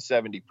they won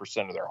 70%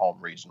 of their home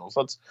regionals.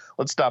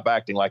 Let's stop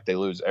acting like they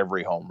lose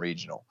every home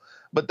regional.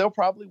 But they'll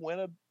probably win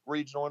a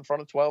regional in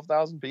front of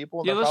 12,000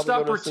 people. And let's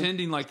stop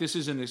pretending like this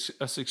isn't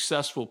a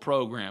successful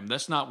program.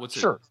 That's not what's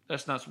at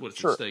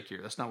stake here.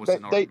 That's not what's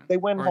an argument. They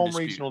win home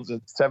regionals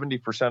at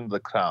 70% of the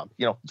time.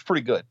 It's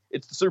pretty good.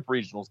 It's the super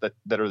regionals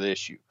that are the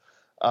issue.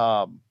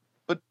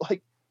 But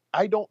like,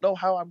 I don't know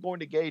how I'm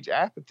going to gauge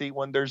apathy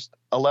when there's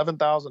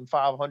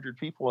 11,500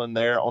 people in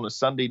there on a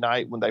Sunday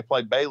night when they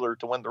play Baylor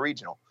to win the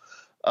regional.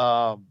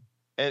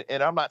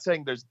 And I'm not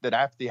saying that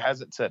apathy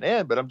hasn't set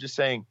in, but I'm just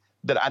saying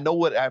that I know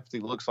what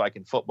apathy looks like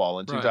in football.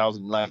 In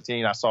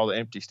 2019, I saw the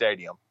empty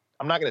stadium.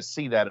 I'm not going to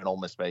see that in Ole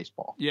Miss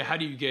baseball. Yeah, how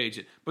do you gauge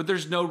it? But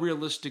there's no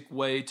realistic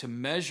way to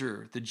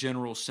measure the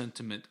general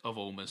sentiment of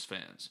Ole Miss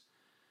fans.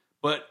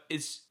 But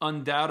it's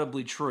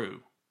undoubtedly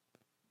true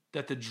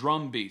that the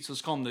drum beats,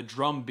 let's call them the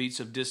drum beats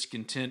of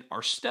discontent,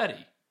 are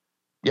steady.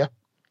 Yeah.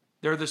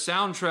 They're the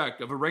soundtrack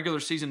of a regular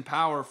season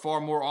power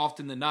far more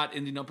often than not,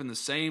 ending up in the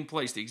same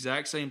place, the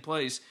exact same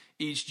place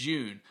each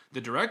June. The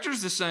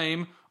director's the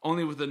same,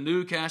 only with a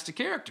new cast of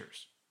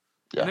characters.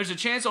 Yeah. And there's a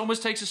chance Ole Miss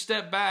takes a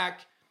step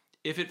back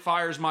if it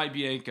fires Mike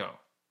Bianco.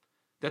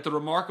 That the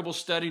remarkable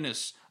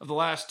steadiness of the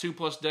last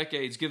 2+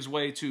 decades gives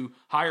way to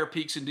higher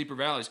peaks and deeper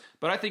valleys.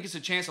 But I think it's a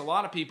chance a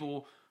lot of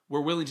people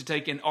were willing to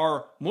take and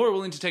are more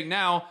willing to take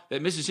now that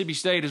Mississippi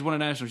State has won a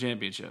national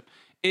championship.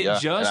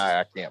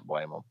 I can't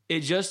blame them.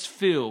 It just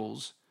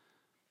feels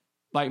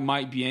like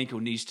Mike Bianco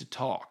needs to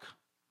talk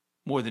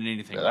more than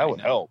anything. Yeah, that would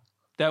help.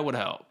 That would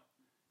help.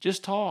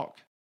 Just talk.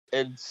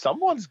 And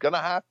someone's going to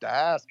have to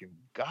ask him.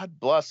 God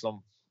bless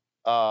them.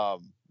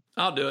 I'll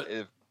do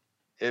it.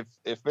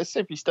 If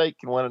Mississippi State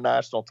can win a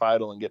national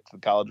title and get to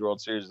the College World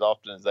Series as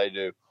often as they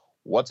do,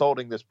 what's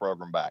holding this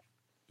program back?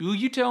 Ooh,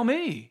 you tell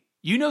me.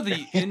 You know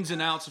the ins and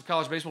outs of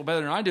college baseball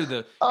better than I do,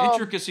 the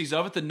intricacies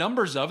of it, the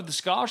numbers of it, the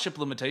scholarship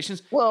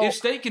limitations. Well, if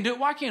State can do it,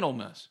 why can't Ole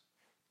Miss?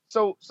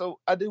 So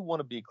I do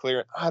want to be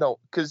clear. I don't,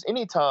 because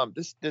anytime,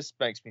 this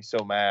makes me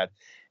so mad.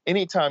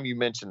 Anytime you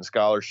mention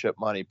scholarship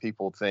money,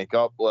 people think,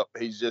 oh, well,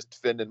 he's just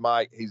defending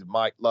Mike. He's a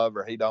Mike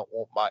lover. He don't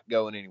want Mike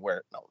going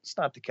anywhere. No, it's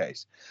not the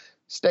case.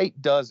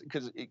 State does,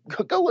 because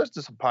go listen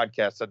to some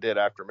podcasts I did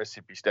after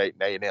Mississippi State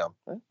and A&M.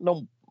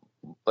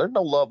 There's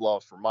no love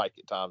lost for Mike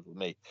at times with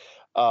me.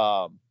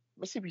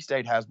 Mississippi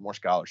State has more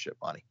scholarship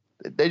money.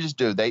 They just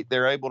do.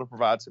 They're able to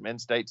provide some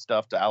in-state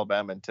stuff to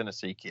Alabama and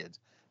Tennessee kids.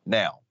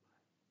 Now,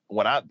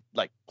 when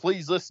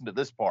please listen to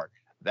this part.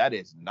 That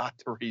is not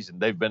the reason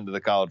they've been to the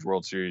College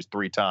World Series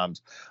 3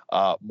 times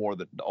more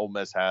than Ole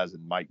Miss has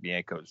in Mike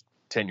Bianco's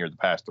tenure the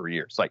past 3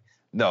 years.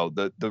 No,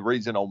 the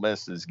reason Ole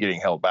Miss is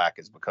getting held back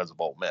is because of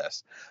Ole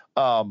Miss.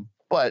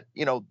 But,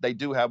 they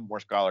do have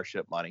more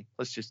scholarship money.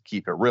 Let's just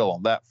keep it real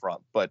on that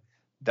front. But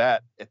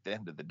that, at the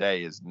end of the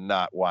day, is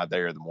not why they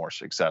are the more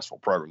successful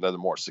program. They're the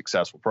more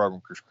successful program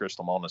because Chris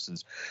Lemonis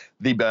is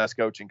the best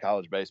coach in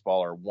college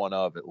baseball, or one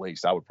of at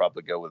least. I would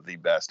probably go with the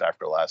best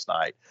after last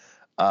night.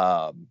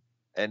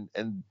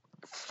 And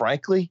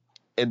frankly,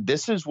 and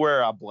this is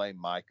where I blame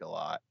Mike a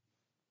lot,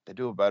 they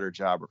do a better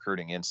job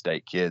recruiting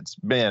in-state kids.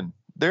 Ben,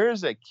 there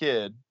is a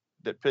kid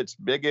that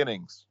pitched big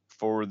innings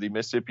for the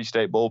Mississippi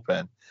State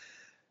bullpen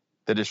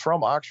that is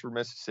from Oxford,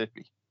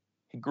 Mississippi.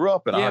 He grew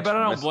up in Oxford, but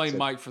I don't blame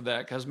Mike for that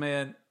because,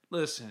 man,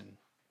 listen,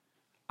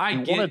 I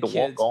he get wanted to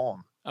kids. walk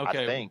on.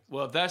 Okay, I think.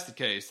 well, if that's the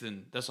case,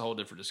 then that's a whole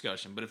different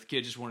discussion. But if the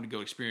kid just wanted to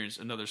go experience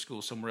another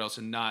school somewhere else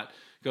and not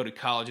go to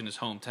college in his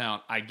hometown,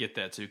 I get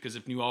that too. Because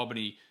if New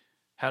Albany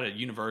had a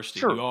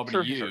university, New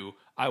Albany U,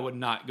 I would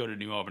not go to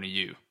New Albany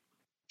U.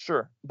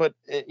 Sure, but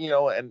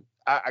and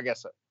I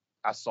guess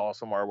I saw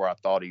somewhere where I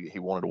thought he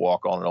wanted to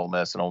walk on at Ole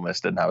Miss, and Ole Miss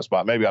didn't have a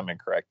spot. Maybe I'm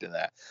incorrect in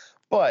that.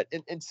 But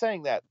in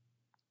saying that,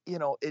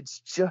 it's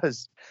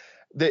just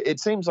it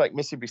seems like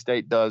Mississippi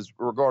State does,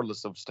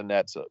 regardless of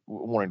Stinnett's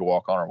wanting to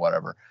walk on or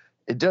whatever.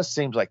 It just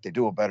seems like they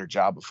do a better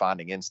job of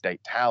finding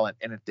in-state talent.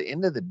 And at the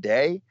end of the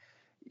day,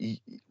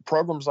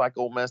 programs like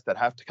Ole Miss that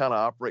have to kind of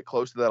operate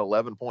close to that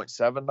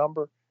 11.7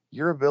 number,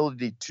 your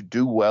ability to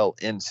do well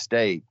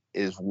in-state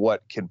is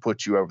what can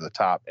put you over the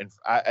top.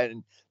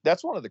 And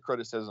that's one of the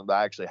criticisms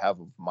I actually have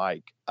of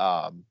Mike,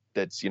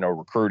 that's,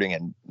 recruiting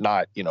and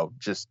not,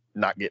 just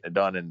not getting it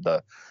done in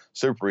the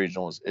super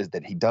regionals, is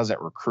that he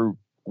doesn't recruit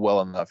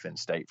well enough in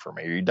state for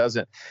me.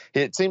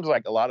 It seems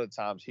like a lot of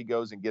times he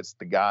goes and gets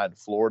the guy in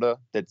Florida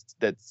that's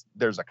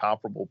there's a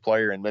comparable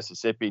player in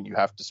Mississippi, and you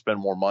have to spend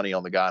more money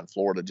on the guy in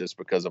Florida just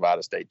because of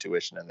out-of-state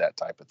tuition and that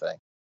type of thing.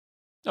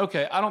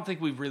 Okay, I don't think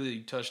we've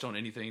really touched on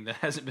anything that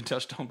hasn't been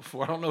touched on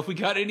before. I don't know if we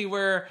got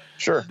anywhere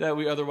that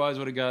we otherwise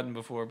would have gotten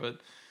before, but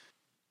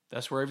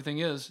that's where everything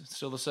is. It's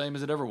still the same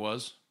as it ever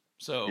was.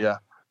 So yeah,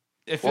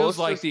 it feels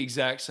like the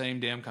exact same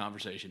damn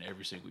conversation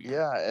every single year.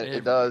 Yeah,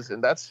 it does.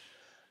 And that's,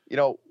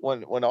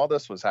 when all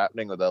this was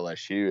happening with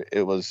LSU,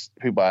 it was,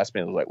 people asked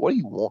me, it was like, what do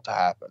you want to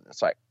happen?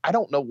 It's like, I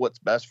don't know what's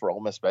best for Ole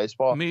Miss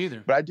baseball. Me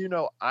either. But I do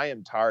know I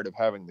am tired of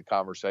having the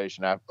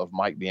conversation of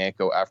Mike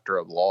Bianco after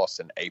a loss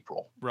in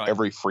April. Right.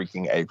 Every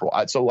freaking April.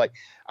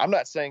 I'm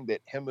not saying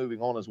that him moving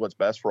on is what's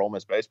best for Ole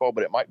Miss baseball,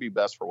 but it might be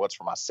best for what's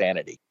for my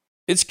sanity.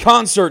 It's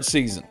concert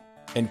season,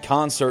 and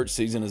concert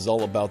season is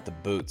all about the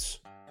boots.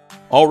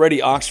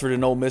 Already, Oxford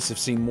and Ole Miss have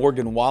seen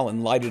Morgan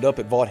Wallen light it up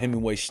at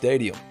Vaught-Hemingway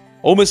Stadium.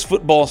 Ole Miss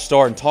football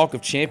star and Talk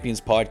of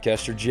Champions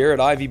podcaster Jared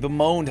Ivey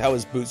bemoaned how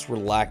his boots were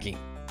lacking.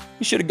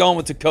 He should have gone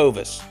with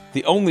Tecovas,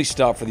 the only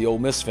stop for the Ole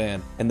Miss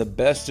fan and the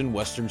best in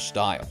Western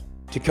style.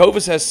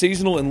 Tecovas has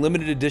seasonal and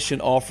limited edition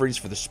offerings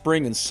for the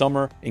spring and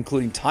summer,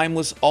 including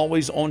timeless,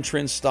 always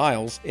on-trend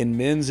styles in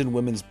men's and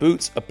women's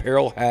boots,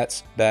 apparel,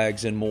 hats,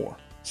 bags, and more.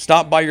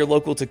 Stop by your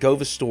local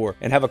Tecovas store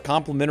and have a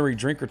complimentary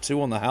drink or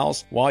two on the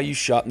house while you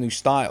shop new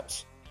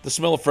styles. The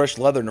smell of fresh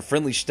leather and a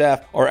friendly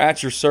staff are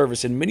at your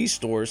service, and many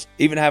stores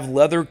even have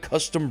leather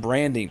custom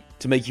branding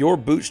to make your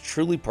boots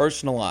truly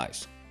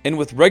personalized. And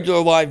with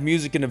regular live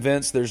music and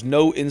events, there's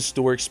no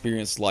in-store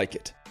experience like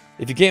it.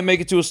 If you can't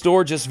make it to a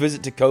store, just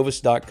visit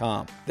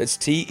Tecovas.com. That's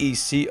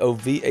Tecovas.com.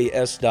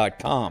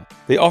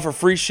 They offer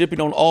free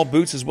shipping on all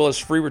boots as well as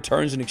free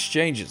returns and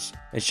exchanges,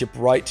 and ship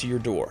right to your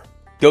door.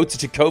 Go to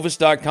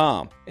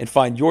Tecovas.com and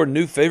find your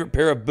new favorite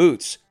pair of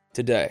boots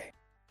today.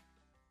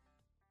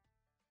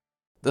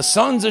 The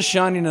sun's a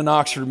shining in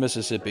Oxford,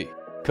 Mississippi.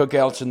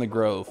 Cookouts in the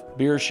Grove,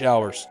 beer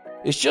showers.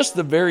 It's just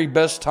the very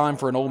best time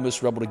for an Ole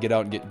Miss Rebel to get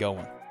out and get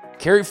going.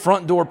 Carry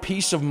front door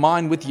peace of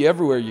mind with you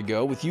everywhere you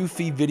go with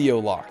UFI Video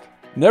Lock.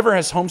 Never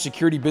has home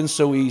security been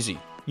so easy.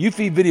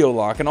 UFI Video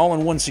Lock, an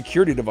all-in-one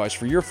security device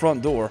for your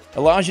front door,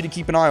 allows you to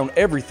keep an eye on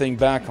everything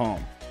back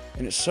home.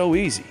 And it's so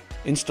easy.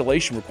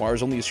 Installation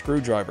requires only a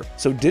screwdriver,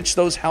 so ditch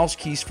those house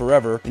keys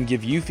forever and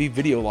give UFI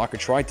Video Lock a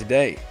try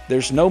today.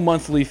 There's no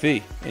monthly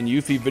fee, and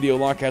UFI Video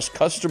Lock has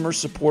customer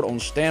support on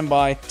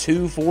standby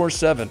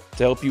 24/7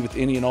 to help you with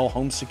any and all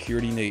home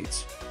security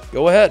needs.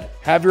 Go ahead,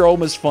 have your Ole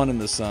Miss fun in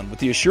the sun with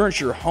the assurance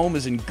your home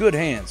is in good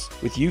hands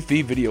with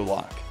UFI Video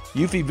Lock.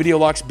 UFI Video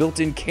Lock's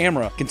built-in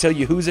camera can tell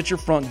you who's at your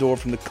front door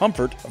from the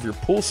comfort of your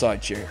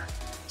poolside chair.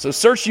 So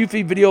search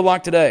UFI Video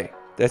Lock today.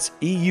 That's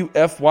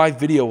EUFY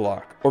Video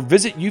Lock. Or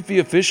visit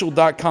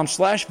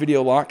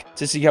UFIofficial.com/Video Lock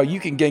to see how you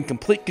can gain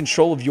complete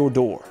control of your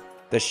door.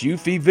 That's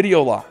UFI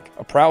Video Lock,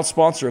 a proud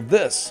sponsor of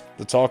this,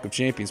 the Talk of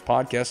Champions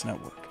Podcast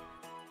Network.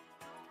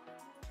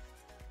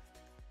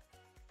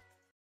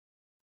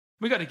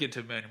 We got to get to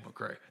Emmanuel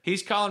McCray.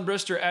 He's Colin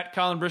Brister at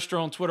Colin Brister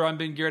on Twitter. I'm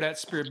Ben Garrett at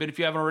Spirit Ben. If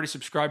you haven't already,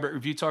 subscribe, rate,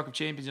 review Talk of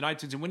Champions in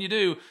iTunes. And when you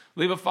do,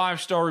 leave a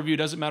 5-star review.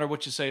 Doesn't matter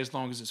what you say as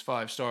long as it's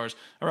 5 stars.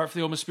 All right, for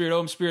the Ole Miss Spirit,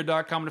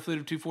 OleMissSpirit.com and affiliate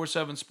of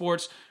 247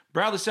 Sports.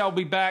 Bradley Sal will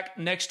be back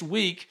next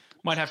week.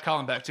 Might have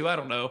Colin back too. I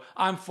don't know.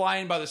 I'm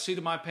flying by the seat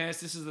of my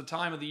pants. This is the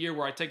time of the year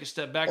where I take a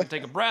step back and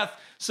take a breath.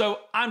 So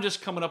I'm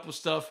just coming up with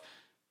stuff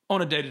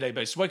on a day-to-day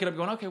basis. Waking up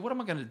going, okay, what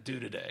am I going to do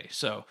today?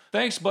 So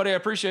thanks, buddy. I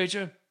appreciate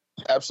you.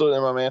 Absolutely,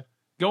 my man.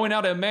 Going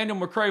out to Emmanuel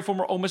McCray,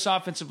 former Ole Miss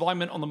offensive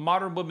lineman on the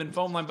Modern Woodman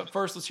phone line. But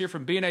first, let's hear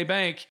from B&A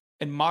Bank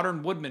and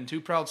Modern Woodman,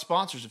 two proud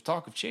sponsors of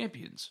Talk of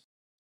Champions.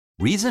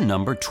 Reason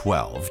number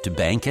 12 to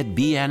bank at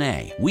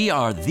BNA. We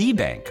are the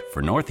bank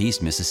for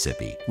Northeast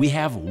Mississippi. We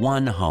have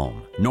one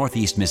home,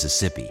 Northeast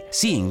Mississippi.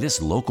 Seeing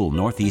this local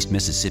Northeast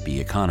Mississippi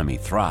economy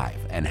thrive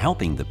and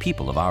helping the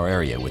people of our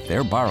area with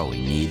their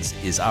borrowing needs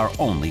is our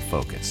only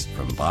focus.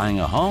 From buying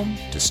a home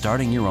to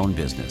starting your own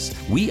business,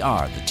 we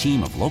are the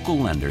team of local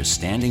lenders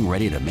standing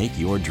ready to make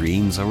your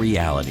dreams a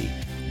reality.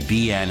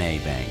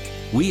 BNA Bank.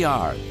 We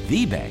are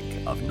the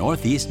bank of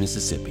Northeast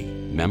Mississippi.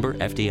 Member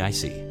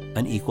FDIC.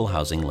 an equal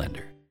housing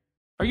lender.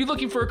 Are you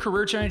looking for a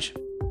career change?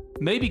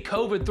 Maybe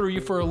COVID threw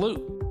you for a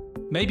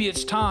loop. Maybe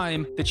it's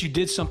time that you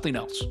did something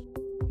else.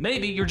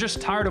 Maybe you're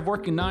just tired of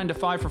working 9 to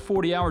 5 for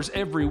 40 hours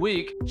every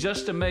week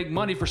just to make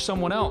money for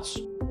someone else.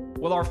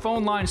 Well, our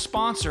phone line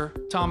sponsor,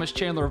 Thomas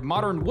Chandler of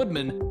Modern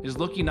Woodmen, is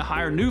looking to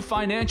hire new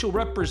financial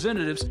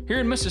representatives here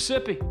in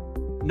Mississippi.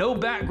 No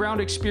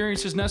background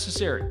experience is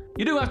necessary.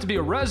 You do have to be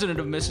a resident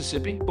of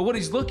Mississippi, but what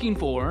he's looking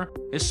for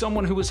is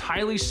someone who is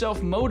highly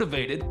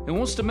self-motivated and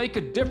wants to make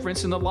a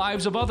difference in the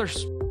lives of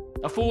others.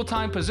 A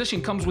full-time position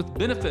comes with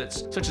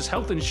benefits such as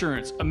health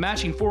insurance, a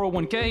matching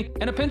 401k,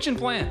 and a pension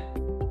plan.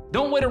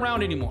 Don't wait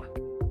around anymore.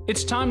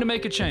 It's time to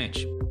make a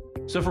change.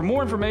 So for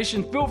more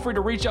information, feel free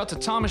to reach out to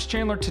Thomas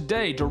Chandler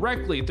today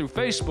directly through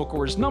Facebook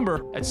or his number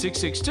at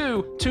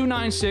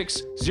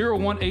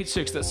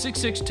 662-296-0186. That's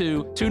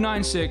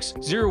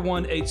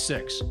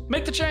 662-296-0186.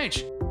 Make the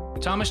change.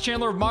 Thomas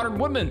Chandler of Modern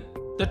Woodmen,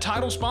 the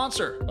title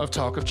sponsor of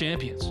Talk of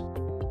Champions.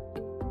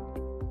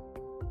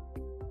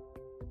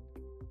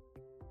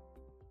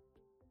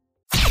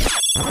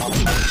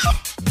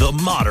 The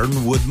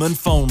Modern Woodman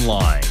phone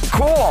line.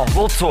 Cool,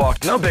 we'll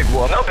talk. No big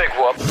whoop. No big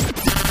whoop.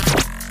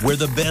 Where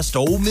the best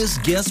Ole Miss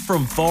guests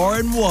from far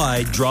and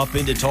wide drop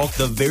in to talk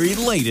the very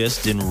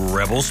latest in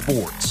Rebel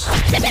sports.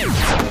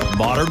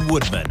 Modern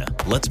Woodman.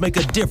 Let's make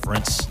a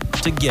difference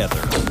together.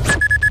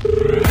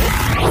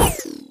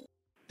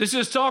 This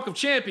is Talk of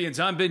Champions.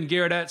 I'm Ben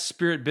Garrett at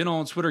Spirit Ben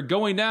on Twitter.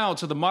 Going now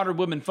to the Modern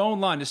Woodman phone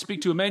line to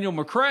speak to Emmanuel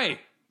McCray,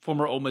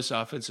 former Ole Miss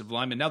offensive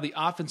lineman, now the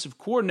offensive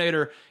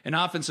coordinator and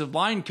offensive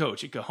line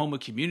coach at Coahoma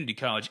Community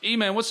College.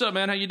 E-Man, what's up,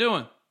 man? How you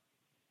doing?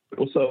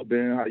 What's up,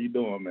 Ben? How you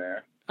doing, man?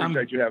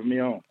 Appreciate you having me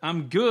on.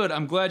 I'm good.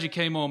 I'm glad you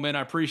came on, man.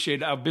 I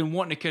appreciate it. I've been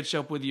wanting to catch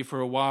up with you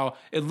for a while.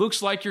 It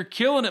looks like you're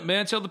killing it,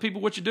 man. Tell the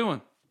people what you're doing.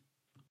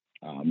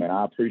 Man,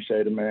 I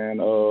appreciate it, man.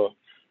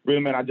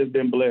 Really, man, I just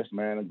been blessed,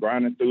 man.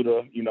 Grinding through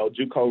the,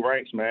 JUCO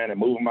ranks, man, and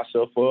moving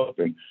myself up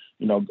and,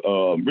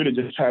 really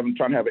just trying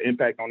to have an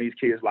impact on these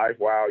kids' life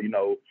while,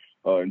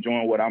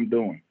 enjoying what I'm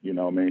doing,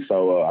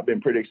 So I've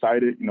been pretty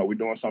excited. We're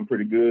doing something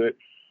pretty good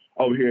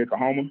over here at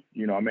Coahoma.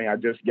 I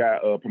just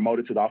got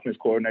promoted to the offense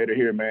coordinator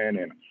here, man,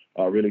 and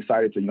really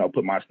excited to,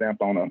 put my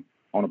stamp on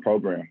a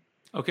program.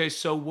 Okay,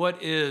 so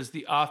what is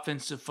the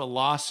offensive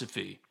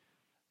philosophy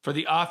for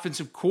the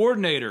offensive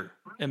coordinator,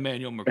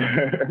 Emmanuel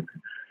McCray?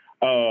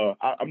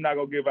 I'm not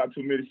going to give out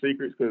too many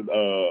secrets because,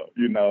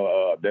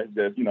 that's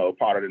just,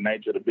 part of the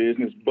nature of the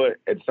business. But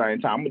at the same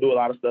time, I'm going to do a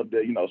lot of stuff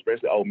that,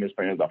 especially Ole Miss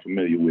fans are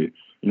familiar with.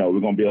 We're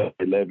going to be up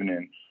 11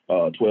 and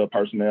 12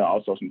 personnel,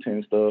 also some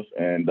 10 stuff.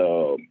 And,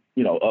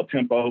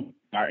 up-tempo,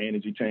 our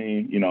energy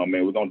team,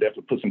 we're going to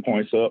definitely put some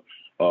points up.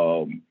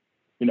 I'm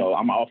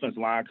an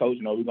offensive line coach.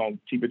 We're going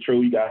to keep it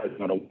true. You got to,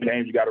 the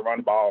games, you got to run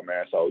the ball,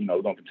 man. So,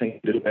 we're going to continue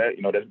to do that.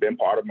 That's been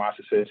part of my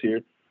success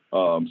here.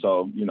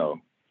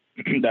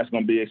 That's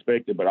going to be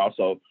expected. But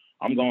also,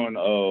 I'm going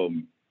to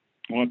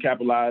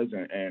capitalize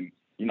and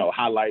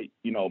highlight,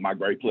 my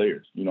great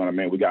players. You know what I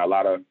mean? We got a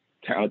lot of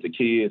talented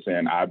kids,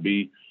 and I'd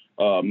be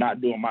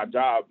not doing my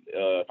job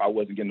if I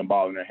wasn't getting the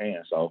ball in their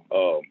hands. So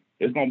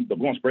we're going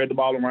to spread the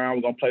ball around.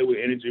 We're going to play with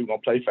energy. We're going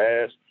to play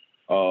fast.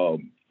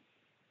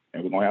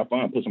 And we're going to have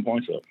fun, put some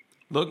points up.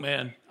 Look,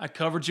 man, I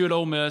covered you at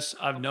Ole Miss.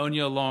 I've known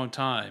you a long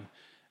time.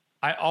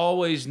 I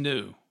always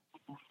knew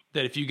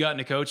that if you got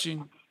into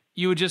coaching,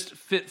 you would just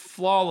fit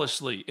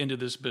flawlessly into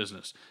this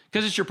business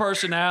because it's your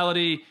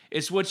personality.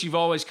 It's what you've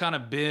always kind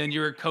of been.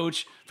 You're a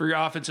coach for your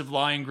offensive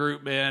line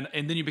group, man,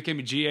 and then you became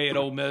a GA at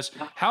Ole Miss.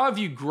 How have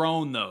you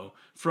grown, though,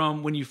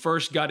 from when you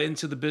first got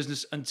into the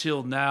business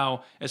until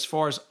now as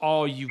far as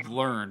all you've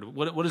learned?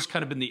 What has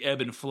kind of been the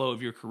ebb and flow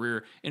of your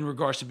career in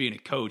regards to being a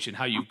coach and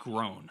how you've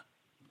grown?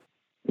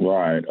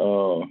 Right.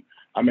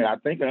 I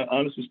think I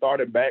honestly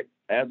started back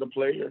as a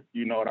player.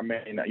 You know what I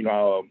mean? I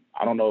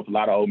don't know if a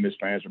lot of Ole Miss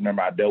fans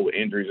remember I dealt with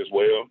injuries as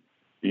well,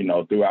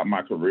 throughout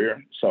my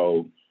career.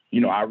 So,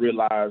 I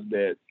realized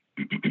that,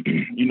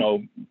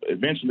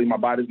 eventually my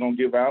body's going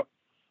to give out,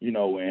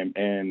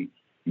 and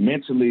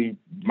mentally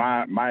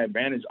my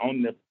advantage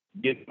on the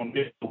getting on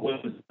this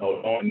was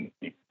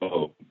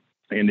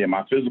and then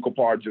my physical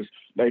part just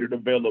later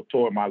developed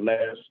toward my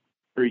last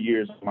 3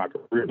 years of my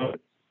career. But,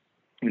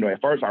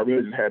 at first I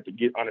really just had to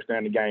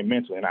understand the game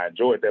mentally, and I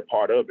enjoyed that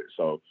part of it.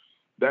 So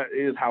that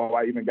is how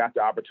I even got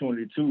the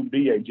opportunity to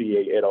be a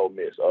GA at Ole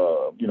Miss.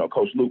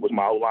 Coach Luke was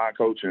my O-line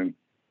coach, and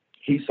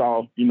he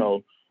saw,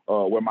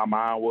 where my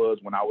mind was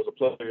when I was a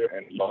player.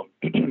 And,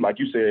 like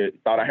you said,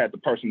 thought I had the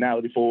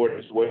personality for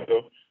it as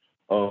well.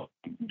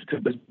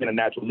 Because it's been a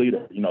natural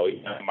leader,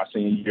 my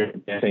senior year,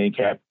 team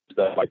cap,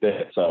 stuff like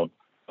that. So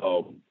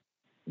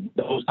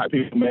those type of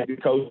people make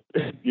it coach,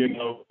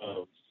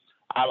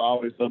 I've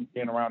always loved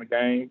being around the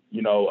game,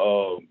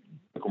 the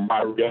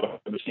camaraderie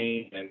of the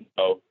machine. And,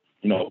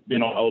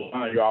 being on the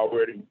O-line, you're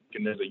already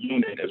working as a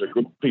unit, as a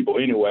group of people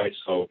anyway.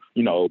 So,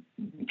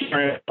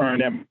 transferring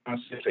that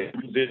mindset to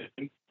every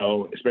position,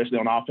 especially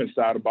on the offense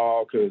side of the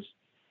ball, because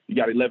you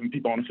got 11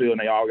 people on the field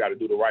and they all got to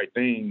do the right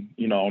thing,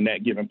 on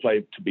that given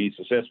play to be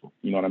successful.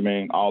 You know what I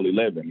mean? All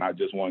 11, not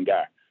just one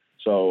guy.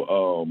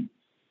 So,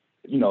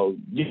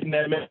 getting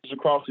that message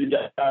across to you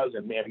guys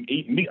and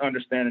me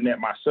understanding that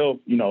myself,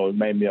 it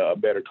made me a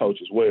better coach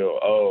as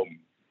well.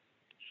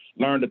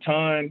 Learned a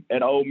ton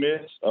at Ole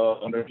Miss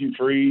under Hugh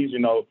Freeze.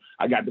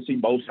 I got to see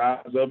both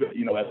sides of it,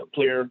 as a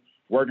player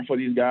working for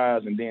these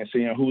guys and then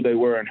seeing who they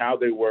were and how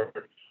they were,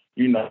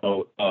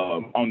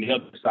 on the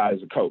other side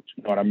as a coach.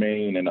 You know what I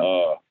mean? And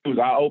it was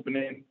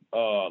eye-opening,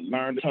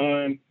 learned a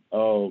ton.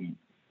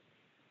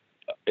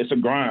 It's a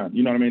grind.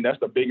 You know what I mean? That's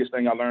the biggest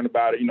thing I learned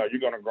about it. You're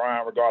going to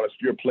grind regardless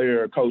if you're a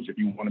player or coach if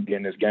you want to be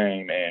in this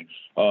game. And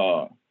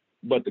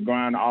but the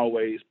grind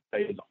always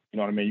pays off. You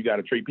know what I mean? You got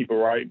to treat people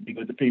right, be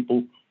good to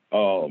people.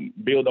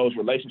 Build those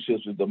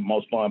relationships is the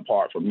most fun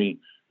part for me,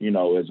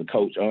 as a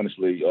coach,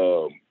 honestly,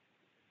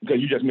 because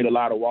you just meet a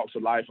lot of walks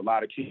of life, a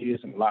lot of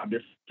kids, and a lot of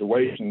different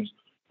situations.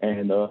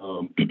 And a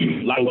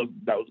lot of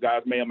those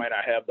guys may or may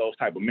not have those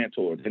type of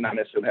mentors. They not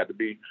necessarily have to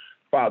be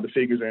father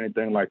figures or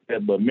anything like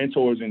that, but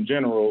mentors in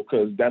general,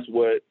 because that's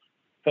what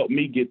helped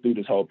me get through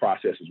this whole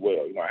process as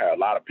well. I had a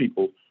lot of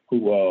people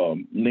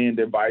who lend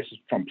advice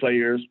from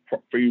players,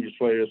 previous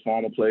players,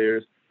 former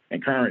players,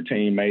 and current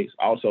teammates.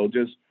 Also,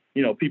 just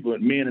people,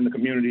 men in the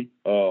community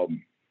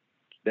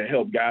that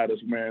help guide us,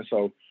 man.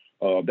 So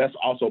that's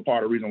also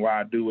part of the reason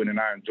why I do it, and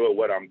I enjoy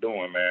what I'm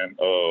doing, man.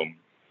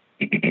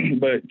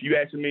 But if you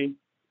ask me,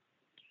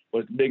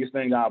 what's the biggest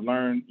thing I've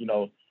learned,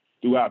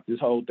 throughout this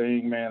whole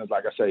thing, man, is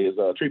like I say, is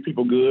treat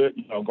people good,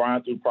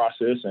 grind through the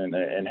process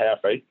and have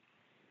faith.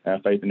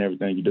 Have faith in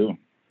everything you do.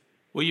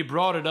 Well, you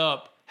brought it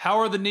up. How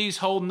are the knees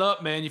holding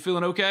up, man? You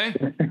feeling okay?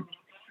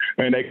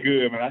 Man, they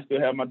good, man. I still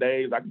have my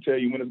days. I can tell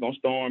you when it's going to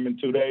storm in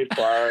 2 days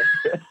prior,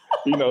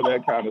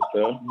 that kind of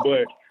stuff.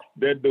 But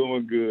they're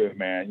doing good,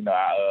 man.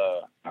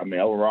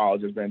 Overall,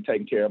 just been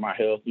taking care of my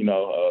health,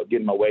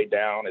 getting my weight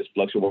down. It's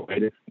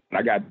fluctuated.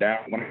 When I got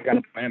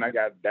a plan, I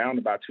got down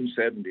to about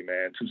 270,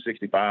 man,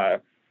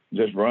 265.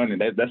 Just running.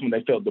 That's when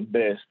they felt the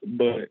best.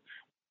 But,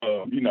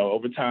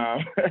 over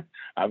time,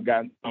 I've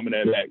gotten some of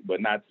that back, but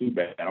not too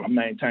bad. I'm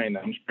maintaining.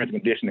 I'm strength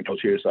and conditioning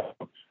coach here, so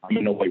I'm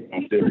in the weight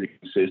room, still really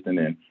consistent.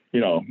 And,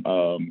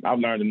 I've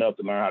learned enough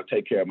to learn how to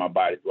take care of my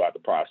body throughout the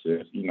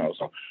process,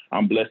 so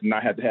I'm blessed to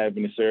not have to have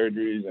any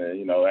surgeries.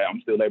 And,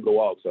 I'm still able to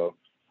walk, so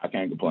I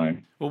can't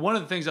complain. Well, one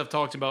of the things I've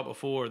talked about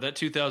before, that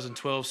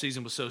 2012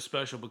 season was so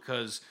special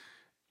because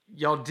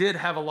y'all did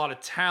have a lot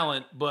of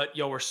talent, but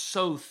y'all were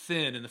so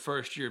thin in the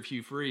first year of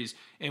Hugh Freeze.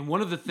 And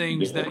one of the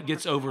things that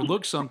gets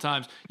overlooked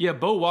sometimes,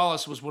 Bo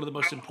Wallace was one of the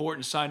most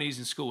important signees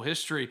in school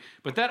history,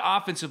 but that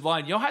offensive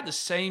line, y'all had the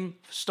same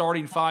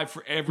starting five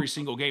for every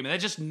single game, and that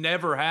just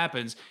never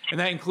happens. And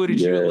that included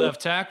you at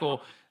left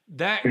tackle.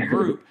 That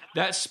group,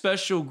 that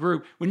special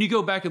group, when you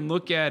go back and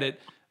look at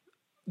it,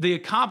 the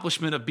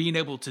accomplishment of being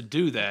able to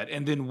do that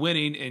and then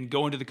winning and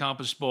going to the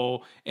Compass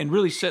Bowl and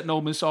really setting Ole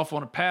Miss off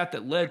on a path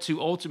that led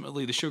to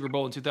ultimately the Sugar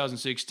Bowl in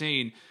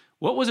 2016.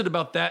 What was it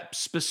about that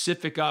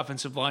specific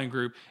offensive line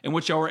group and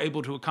what y'all were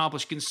able to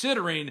accomplish,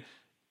 considering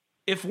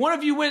if one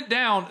of you went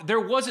down,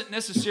 there wasn't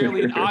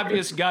necessarily an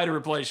obvious guy to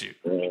replace you?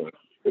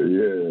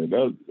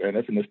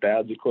 That's a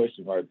nostalgic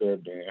question right there,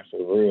 Dan. For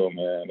real,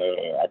 man.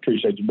 I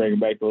appreciate you bringing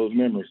back those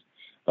memories.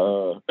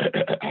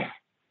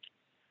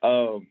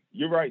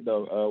 You're right,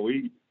 though.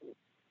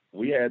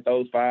 We had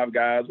those five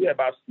guys. We had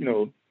about,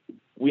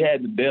 we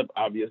had the depth,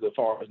 obviously, as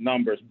far as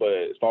numbers, but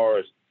as far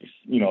as,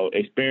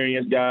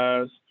 experienced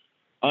guys,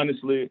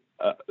 honestly,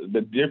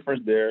 the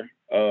difference there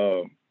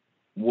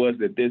was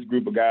that this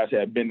group of guys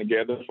had been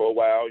together for a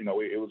while.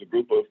 It was a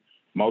group of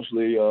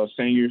mostly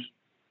seniors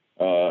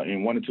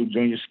and one or two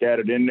juniors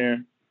scattered in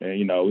there.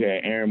 And, we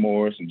had Aaron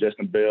Morris and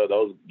Justin Bell.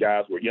 Those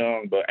guys were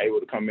young, but able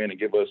to come in and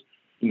give us,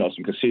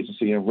 some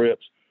consistency and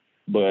reps.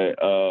 But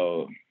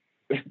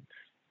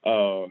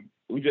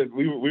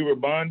we were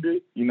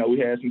bonded. We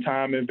had some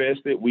time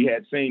invested. We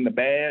had seen the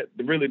bad.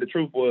 Really, the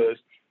truth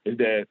is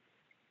that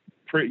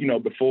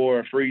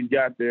before Freeze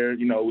got there,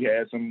 we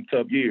had some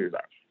tough years.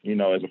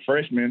 As a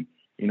freshman,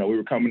 we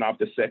were coming off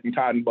the second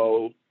Cotton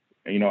Bowl.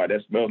 And,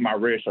 that was my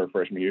redshirt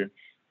freshman year.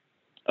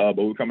 But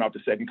we were coming off the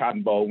second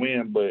Cotton Bowl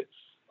win. But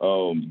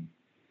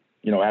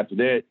after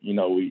that,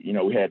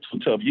 we had 2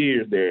 tough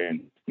years there,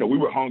 and we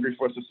were hungry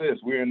for success.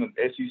 We were in the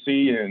SEC,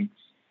 and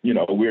we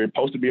were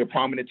supposed to be a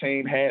prominent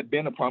team. Had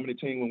been a prominent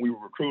team when we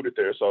were recruited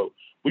there, so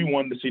we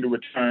wanted to see the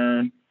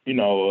return,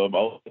 of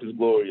all his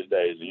glorious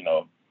days.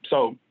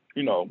 So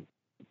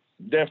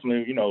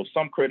definitely,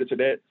 some credit to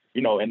that.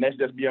 And that's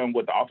just beyond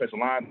what the offensive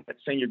line, that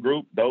senior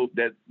group,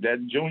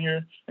 that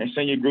junior and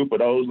senior group of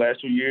those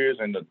last 2 years,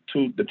 and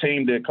the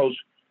team that Coach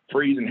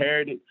Freeze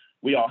inherited.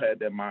 We all had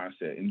that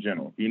mindset in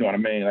general. You know what I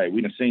mean? Like,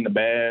 we done seen the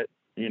bad.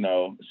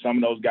 Some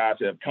of those guys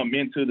have come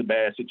into the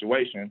bad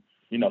situation,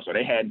 so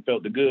they hadn't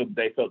felt the good,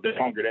 but they felt the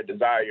hunger, that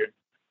desire.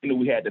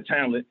 We had the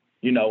talent,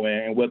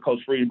 and what Coach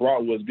Freeze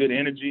brought was good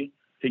energy.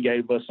 He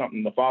gave us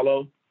something to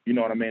follow, you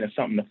know what I mean, and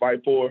something to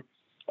fight for.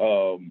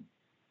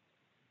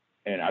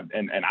 And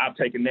I've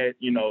taken that,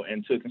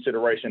 into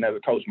consideration as a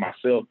coach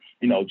myself.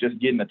 Just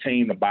getting a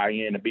team to buy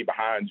in and be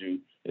behind you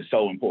is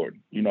so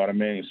important. You know what I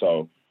mean?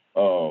 So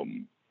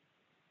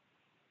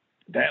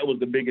that was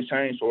the biggest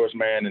change for us,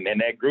 man. And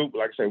that group,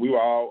 like I said, we were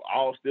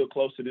all still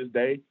close to this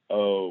day.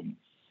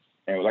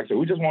 And like I said,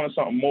 we just wanted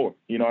something more.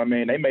 You know what I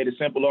mean? They made it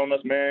simple on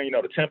us, man. You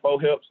know, the tempo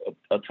helps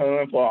a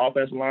ton for our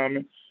offensive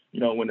linemen. You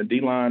know, when the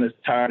D-line is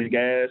tired and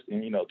gassed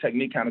and, you know,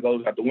 technique kind of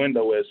goes out the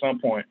window at some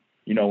point,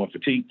 you know, when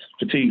fatigue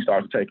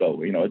starts to take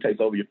over. You know, it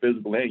takes over your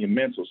physical and your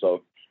mental.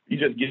 So you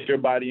just get your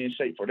body in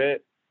shape for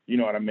that. You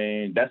know what I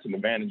mean? That's an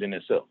advantage in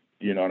itself.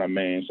 You know what I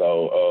mean?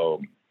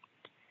 So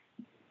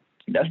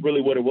that's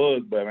really what it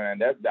was. But,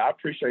 man, I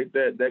appreciate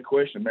that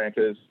question, man,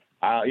 because,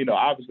 you know,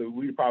 obviously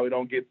we probably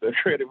don't get the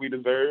credit we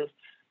deserve.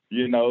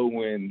 You know,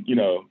 when, you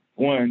know,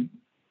 one,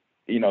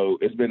 you know,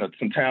 it's been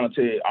some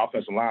talented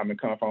offensive linemen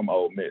come from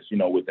Ole Miss, you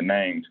know, with the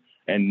names.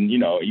 And, you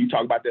know, you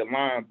talk about that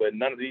line, but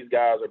none of these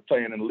guys are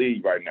playing in the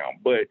league right now.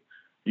 But,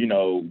 you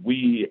know,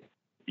 we,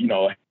 you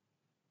know,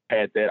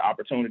 had that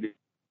opportunity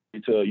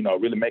to, you know,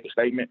 really make a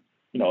statement,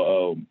 you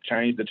know,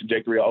 change the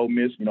trajectory of Ole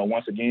Miss, you know,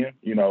 once again,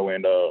 you know,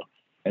 and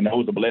that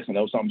was a blessing.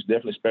 That was something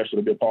definitely special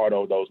to be a part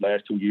of those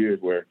last 2 years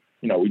where,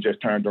 you know, we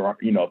just turned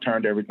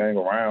everything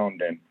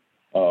around. And,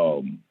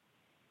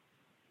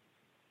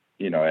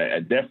 you know,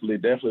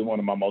 definitely one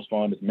of my most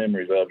fondest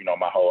memories of, you know,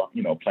 my whole,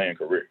 you know, playing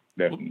career.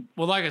 Definitely.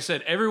 Well, like I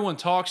said, everyone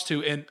talks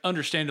to, and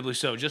understandably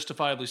so,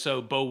 justifiably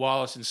so, Bo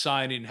Wallace and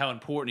signing and how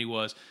important he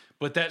was.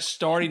 But that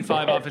starting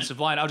five offensive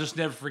line, I'll just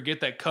never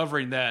forget that,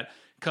 covering that,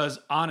 because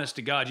honest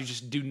to God, you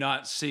just do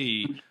not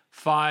see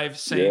five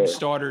same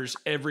starters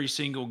every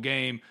single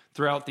game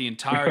throughout the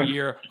entire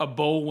year, a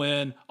bowl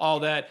win, all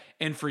that.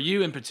 And for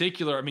you in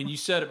particular, I mean, you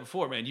said it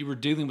before, man, you were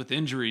dealing with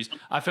injuries.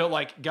 I felt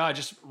like, God,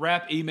 just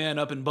wrap E-Man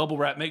up in bubble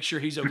wrap, make sure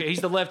he's okay.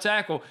 He's the left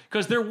tackle,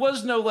 because there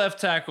was no left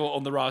tackle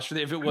on the roster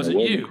if it wasn't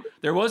you.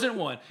 There wasn't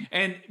one.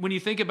 And when you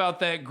think about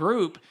that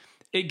group,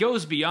 it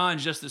goes beyond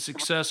just the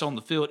success on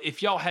the field.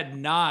 If y'all had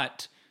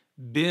not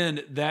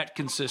been that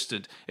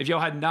consistent, if y'all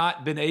had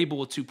not been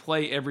able to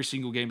play every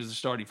single game as a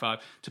starting five,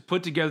 to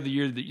put together the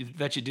year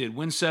that you did,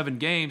 win 7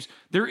 games,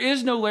 there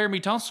is no Laramie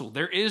Tunsil,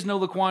 there is no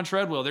Laquan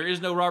Treadwell, there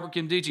is no Robert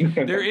Kimdichie,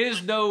 there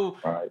is no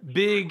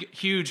big,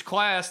 huge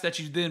class that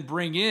you then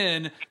bring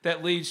in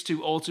that leads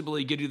to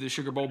ultimately getting to the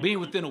Sugar Bowl, being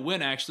within a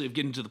win, actually, of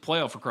getting to the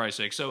playoff, for Christ's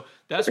sake. So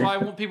that's why I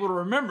want people to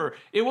remember,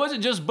 it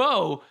wasn't just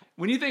Bo.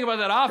 When you think about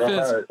that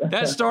offense,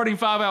 that starting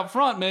five out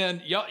front,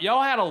 man,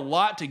 y'all had a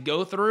lot to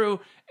go through,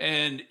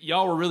 and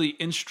y'all were really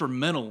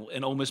instrumental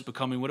in Ole Miss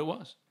becoming what it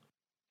was.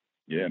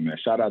 Yeah, man.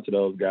 Shout out to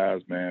those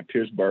guys, man.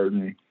 Pierce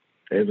Burton,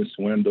 Evan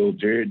Swindle,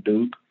 Jared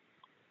Duke,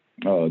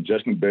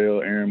 Justin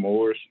Bell, Aaron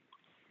Morris.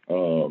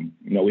 You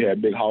know, we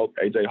had Big Hawk,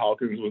 A.J.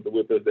 Hawkins was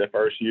with us that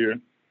first year.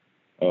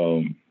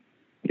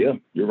 Yeah,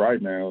 you're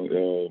right,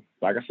 man.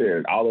 Like I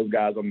said, all those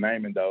guys I'm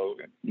naming, though,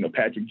 you know,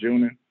 Patrick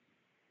Jr.,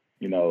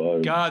 you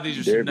know. God, these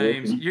are some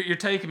names. You're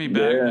taking me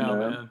back now,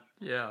 man.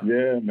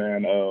 Yeah,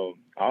 man.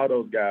 All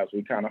those guys,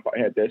 we kind of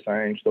had that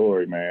same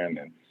story, man.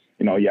 And,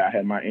 you know, I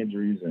had my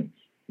injuries. And,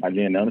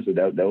 again, honestly,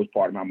 that was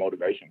part of my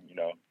motivation. You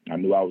know, I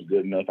knew I was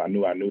good enough. I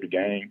knew the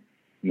game.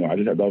 You know, I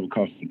just had to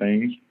overcome some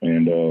things.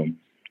 And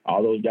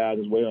all those guys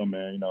as well,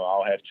 man, you know,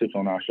 all have chips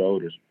on our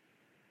shoulders.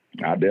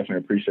 I definitely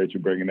appreciate you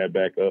bringing that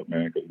back up,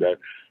 man, because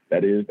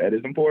that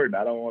is important.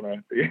 I don't want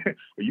to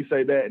when you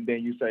say that and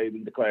then you say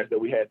the class that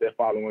we had that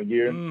following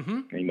year,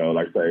 you know,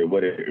 like say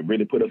what it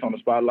really put us on the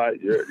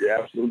spotlight. You're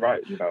absolutely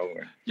right. You know,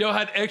 y'all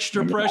had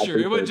extra pressure.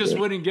 It wasn't just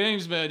winning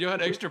games, man. Y'all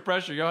had extra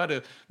pressure. Y'all had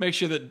to make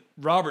sure that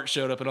Robert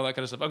showed up and all that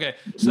kind of stuff. Okay,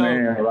 so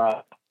man,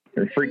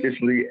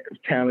 freakishly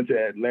talented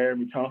at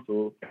Laramie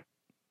Tunsil.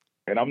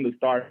 And I'm the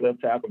starting left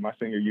tackle my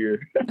senior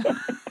year,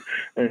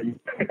 and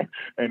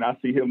I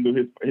see him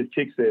do his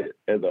kick set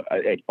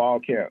at fall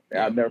camp.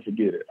 And I'll never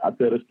forget it. I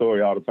tell this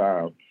story all the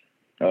time.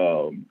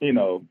 You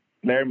know,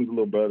 Laramie's a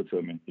little brother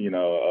to me. You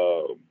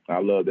know, I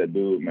love that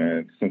dude,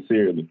 man,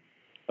 sincerely.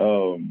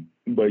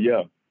 But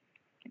yeah,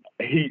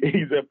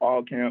 he's at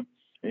fall camp.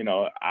 You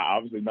know, I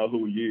obviously know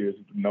who he is,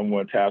 the number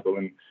one tackle,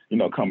 and you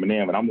know, coming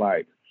in, and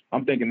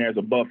I'm thinking there's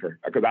a buffer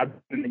because I've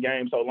been in the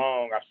game so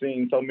long. I've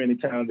seen so many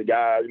talented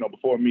guys, you know,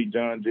 before me,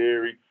 John,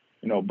 Jerry,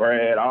 you know,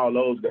 Brad, all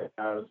those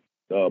guys,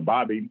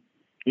 Bobby,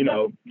 you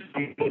know,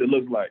 what it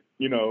looks like,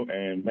 you know.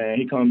 And, man,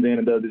 he comes in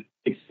and does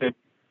this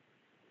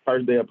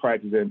first day of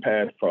practice in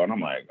pass pro. And I'm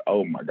like,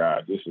 oh, my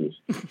God, this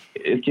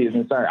kid's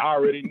insane. I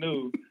already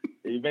knew.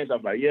 Eventually, I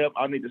was like, yep,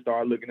 I need to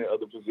start looking at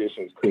other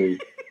positions because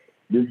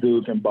this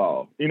dude can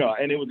ball, you know,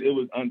 and it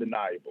was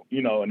undeniable,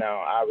 you know.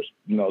 Now I was,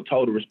 you know,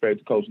 total respect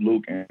to Coach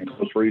Luke and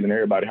Coach Freeze and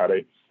everybody how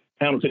they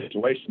handled the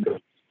situation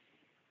because,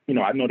 you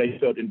know, I know they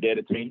felt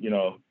indebted to me. You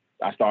know,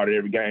 I started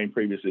every game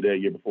previously that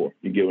year before.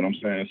 You get what I'm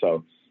saying?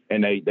 So,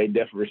 and they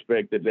definitely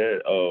respected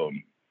that.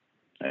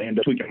 I ended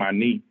up tweaking my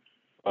knee.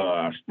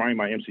 I sprained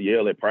my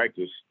MCL at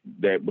practice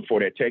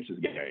before that Texas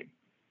game.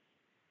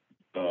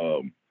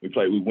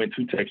 We went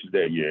to Texas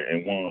that year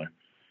and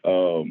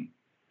won.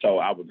 So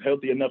I was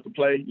healthy enough to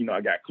play. You know, I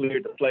got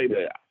cleared to play,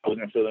 but I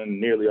wasn't feeling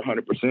nearly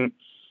 100%.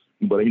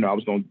 But, you know, I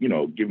was going to, you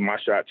know, give him my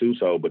shot too.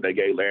 So, but they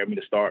gave Laramie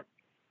the start.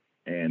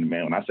 And,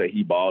 man, when I say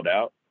he balled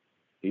out,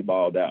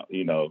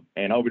 you know.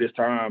 And over this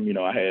time, you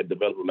know, I had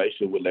developed a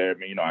relationship with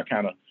Laramie. You know, I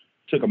kind of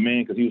took him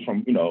in because he was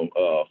from,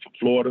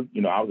 Florida.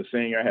 I was a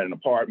senior, I had an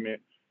apartment.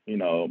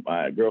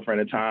 My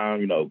girlfriend at the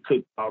time,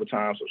 cooked all the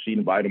time, so she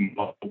invited him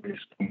out a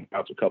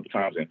couple of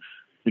times and,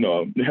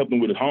 helped him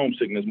with his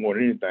homesickness more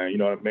than anything, you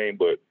know what I mean?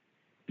 But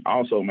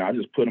also, man, I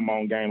just put him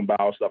on game about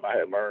all stuff I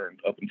had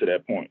learned up until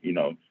that point,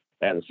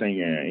 as a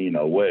senior, and,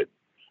 what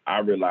I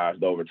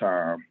realized over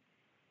time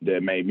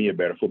that made me a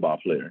better football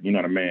player. You know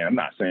what I mean? I'm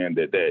not saying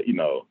that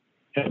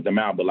helped them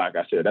out, but like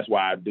I said, that's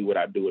why I do what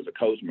I do as a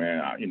coach,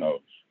 man.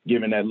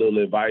 Giving that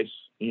little advice,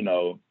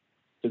 because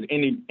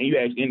you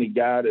ask any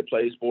guy that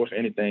plays sports or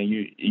anything,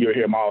 you'll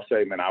hear them all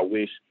say, man, I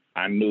wish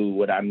I knew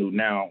what I knew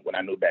now when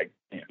I knew back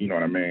then. You know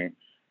what I mean?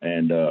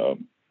 And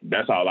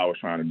that's all I was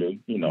trying to do.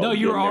 No,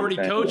 you were already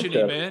coaching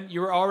him, man.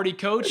 You were already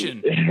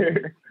coaching.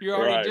 You're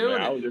already right, doing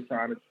man. it. I was just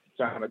trying to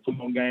put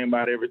on game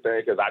about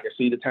everything because I could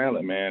see the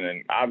talent, man.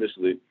 And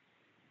obviously,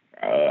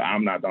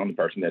 I'm not the only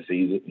person that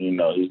sees it.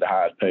 He's the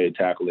highest paid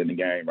tackle in the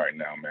game right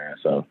now, man.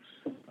 So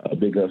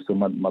big ups to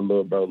my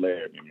little bro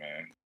Larry,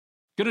 man.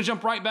 Going to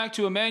jump right back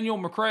to Emmanuel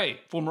McCray,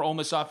 former Ole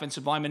Miss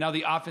offensive lineman, now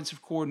the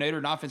offensive coordinator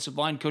and offensive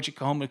line coach at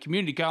Coahoma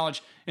Community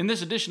College. In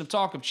this edition of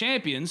Talk of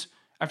Champions,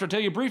 after I tell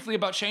you briefly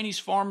about Cheney's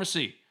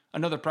Pharmacy,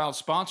 another proud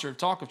sponsor of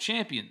Talk of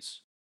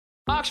Champions.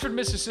 Oxford,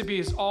 Mississippi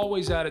is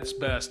always at its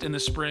best in the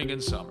spring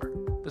and summer.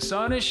 The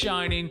sun is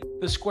shining,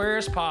 the square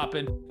is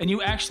popping, and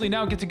you actually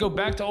now get to go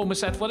back to Ole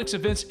Miss athletics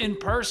events in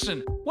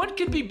person. What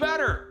could be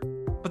better?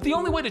 But the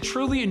only way to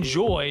truly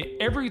enjoy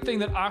everything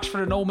that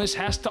Oxford and Ole Miss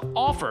has to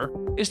offer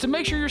is to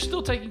make sure you're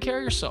still taking care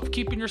of yourself,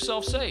 keeping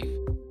yourself safe,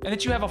 and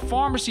that you have a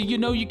pharmacy you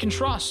know you can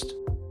trust.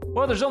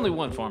 Well, there's only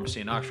one pharmacy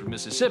in Oxford,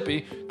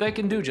 Mississippi that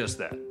can do just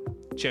that.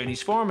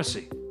 Cheney's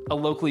Pharmacy, a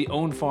locally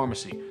owned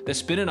pharmacy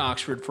that's been in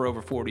Oxford for over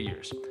 40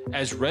 years,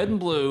 as red and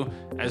blue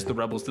as the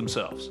Rebels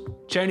themselves.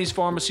 Cheney's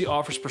Pharmacy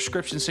offers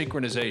prescription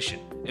synchronization,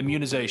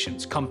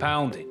 immunizations,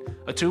 compounding,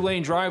 a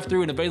 2-lane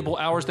drive-through, and available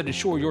hours that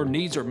ensure your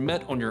needs are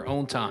met on your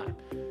own time.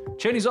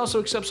 Cheney's also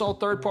accepts all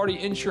third-party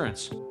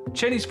insurance.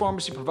 Cheney's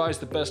Pharmacy provides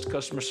the best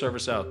customer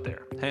service out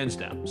there. Hands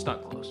down, it's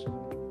not close.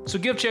 So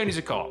give Cheney's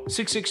a call,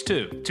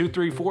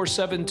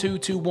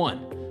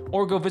 662-234-7221.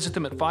 Or go visit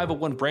them at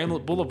 501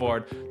 Bramlett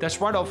Boulevard. That's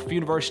right off of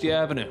University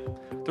Avenue.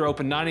 They're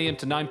open 9 a.m.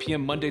 to 9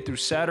 p.m. Monday through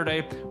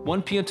Saturday,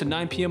 1 p.m. to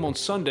 9 p.m. on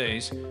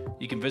Sundays.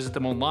 You can visit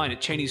them online at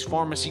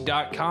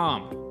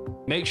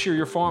Cheney'sPharmacy.com. Make sure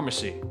your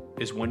pharmacy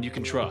is one you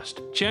can trust.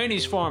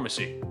 Cheney's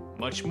Pharmacy,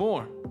 much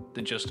more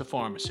than just a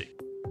pharmacy.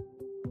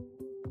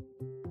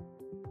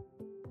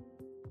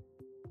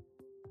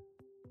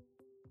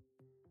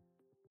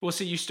 Well,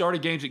 see, you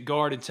started games at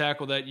guard and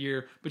tackle that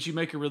year, but you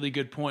make a really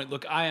good point.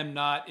 Look, I am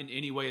not in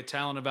any way a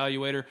talent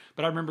evaluator,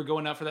 but I remember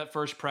going out for that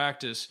first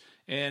practice,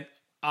 and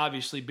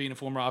obviously being a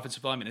former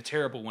offensive lineman, a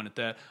terrible one at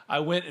that, I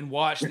went and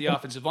watched the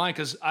offensive line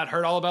because I'd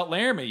heard all about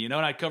Laramie, and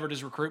I covered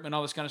his recruitment,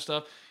 all this kind of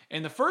stuff.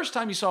 And the first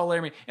time you saw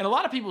Laramie, and a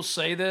lot of people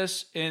say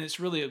this, and it's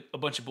really a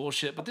bunch of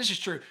bullshit, but this is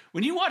true.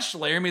 When you watched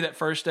Laramie that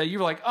first day, you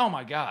were like, oh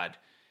my God,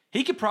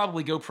 he could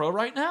probably go pro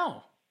right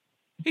now.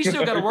 He's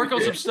still got to work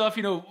on some stuff,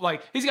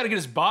 like he's got to get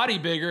his body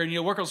bigger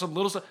and, work on some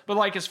little stuff. But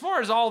like, as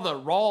far as all the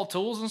raw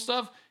tools and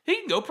stuff, he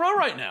can go pro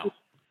right now.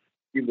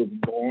 He was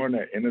born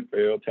an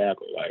NFL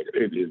tackle. Like,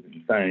 it is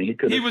insane.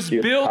 He was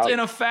built in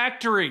a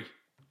factory.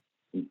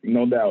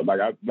 No doubt. Like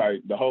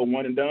the whole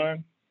one and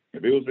done,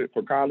 if it was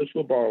for college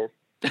football,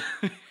 it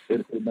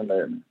could have been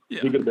Larry.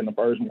 Yeah. He could have been the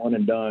first one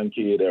and done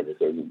kid ever.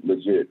 So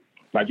legit.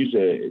 Like you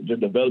said,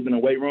 just developing a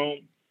weight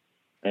room.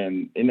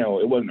 And,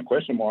 it wasn't a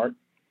question mark.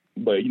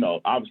 But,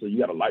 obviously you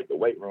got to like the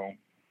weight room.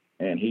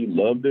 And he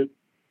loved it.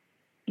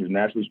 He was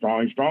naturally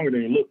strong. He's stronger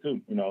than he looked, too.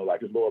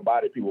 Like his lower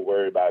body, people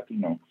worry about,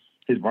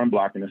 his run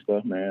blocking and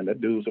stuff, man. That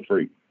dude's a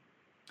freak.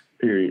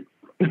 Period.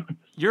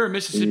 You're a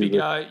Mississippi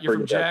guy. You're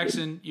from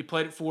Jackson. You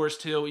played at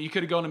Forest Hill. You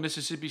could have gone to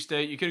Mississippi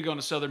State. You could have gone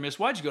to Southern Miss.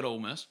 Why'd you go to Ole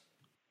Miss?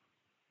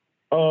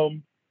 A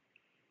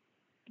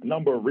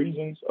number of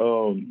reasons.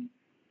 One,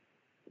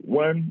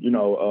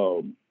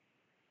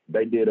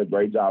 they did a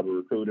great job of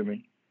recruiting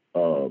me.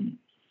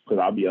 Because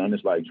I'll be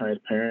honest, like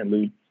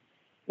transparently,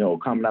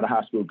 coming out of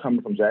high school,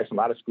 coming from Jackson, a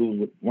lot of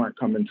schools weren't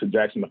coming to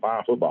Jackson to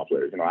find football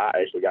players. I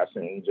actually got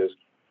seen just,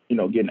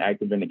 getting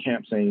active in the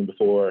camp scene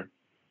before,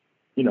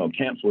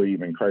 camps were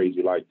even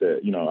crazy like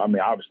that.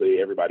 Obviously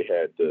everybody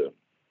had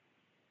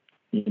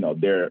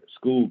their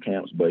school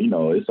camps, but,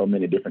 there's so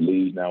many different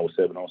leagues now with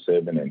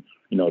 7-on-7 and,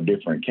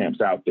 different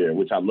camps out there,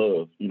 which I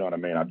love. You know what I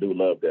mean? I do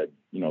love that,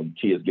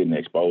 kids getting the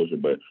exposure,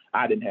 but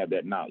I didn't have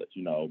that knowledge,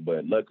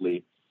 but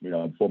luckily,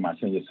 before my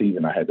senior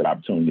season, I had that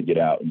opportunity to get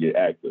out and get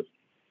active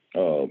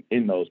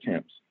in those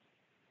camps.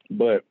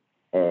 But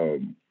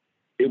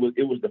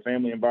it was the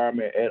family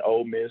environment at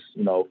Ole Miss,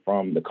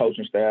 from the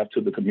coaching staff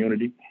to the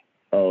community.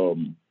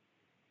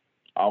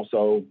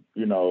 Also,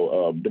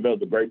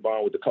 developed a great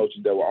bond with the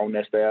coaches that were on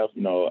that staff.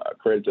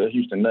 Credit to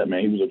Houston Nutt,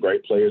 man. He was a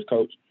great players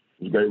coach.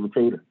 He was a great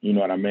recruiter, you know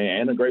what I mean,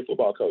 and a great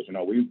football coach.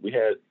 We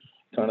had a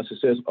ton of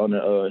success on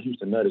the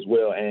Houston Nutt as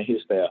well and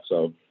his staff.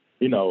 So,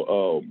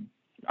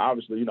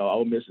 obviously,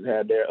 Ole Miss has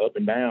had their up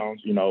and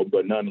downs,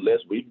 but nonetheless,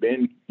 we've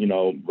been,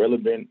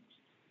 relevant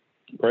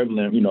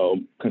prevalent,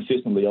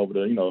 consistently over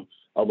the,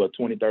 over a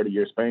 20,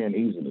 30-year span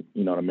easily,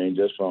 you know what I mean,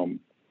 just from,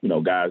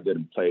 guys that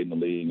have played in the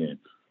league and,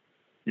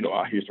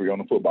 our history on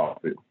the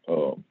football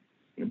field.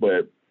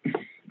 But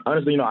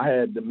honestly, I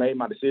had made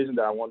my decision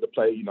that I wanted to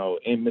play,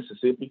 in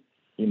Mississippi,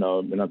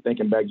 and I'm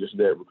thinking back just to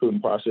that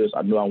recruiting process.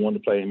 I knew I wanted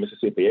to play in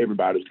Mississippi.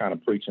 Everybody was kind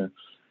of preaching,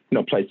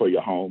 play for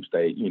your home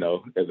state.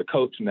 As a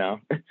coach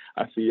now,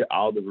 I see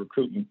all the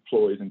recruiting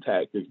ploys and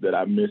tactics that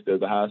I missed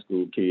as a high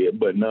school kid.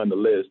 But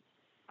nonetheless,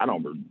 I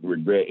don't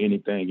regret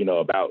anything,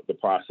 about the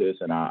process.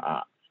 And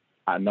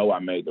I know I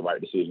made the right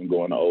decision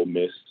going to Ole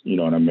Miss, you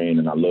know what I mean?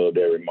 And I loved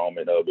every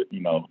moment of it,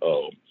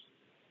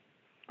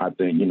 I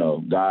think,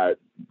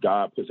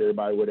 God puts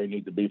everybody where they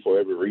need to be for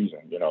every reason,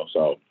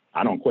 so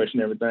I don't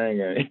question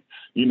everything. And,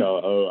 I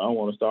don't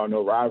want to start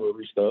no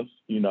rivalry stuff,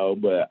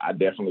 but I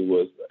definitely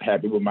was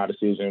happy with my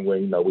decision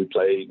when, we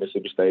played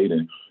Mississippi State.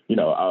 And,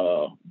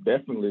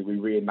 definitely we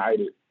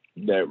reignited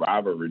that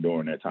rivalry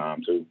during that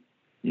time too,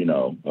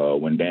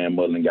 when Dan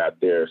Mullen got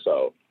there.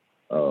 So,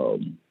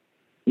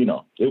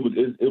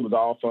 it was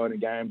all fun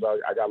and games.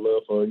 I got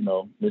love for,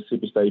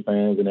 Mississippi State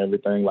fans and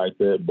everything like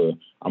that, but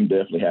I'm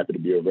definitely happy to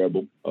be a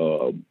Rebel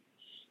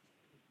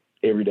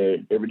every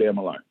day of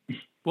my life.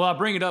 Well, I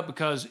bring it up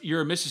because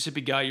you're a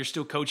Mississippi guy. You're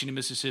still coaching in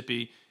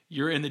Mississippi.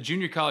 You're in the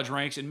junior college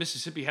ranks, and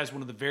Mississippi has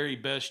one of the very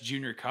best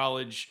junior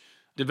college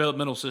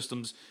developmental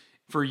systems.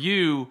 For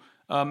you,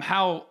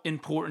 how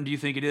important do you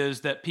think it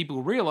is that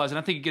people realize, and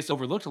I think it gets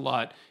overlooked a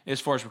lot as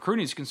far as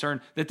recruiting is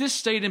concerned, that this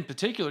state in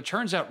particular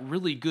turns out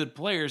really good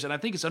players, and I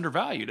think it's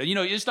undervalued.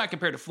 It's not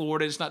compared to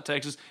Florida, it's not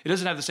Texas, it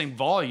doesn't have the same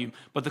volume,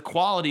 but the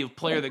quality of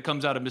player that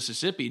comes out of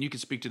Mississippi, and you can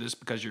speak to this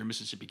because you're a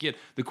Mississippi kid,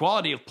 the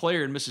quality of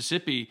player in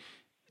Mississippi,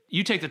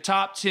 you take the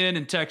top 10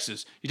 in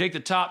Texas, you take the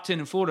top 10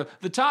 in Florida,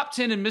 the top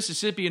 10 in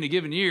Mississippi in a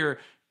given year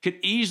could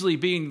easily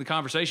be in the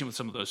conversation with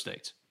some of those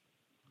states.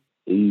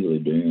 Easily,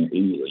 Ben.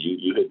 Easily.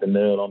 You hit the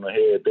nail on the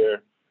head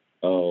there.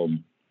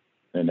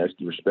 And that's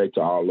the respect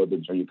to all other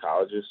junior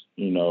colleges.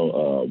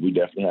 We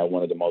definitely have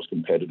one of the most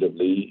competitive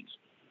leagues.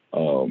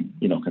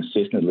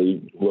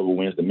 Consistently, whoever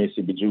wins the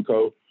Mississippi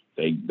JUCO,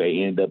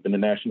 they end up in the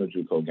national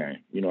JUCO game.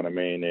 You know what I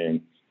mean?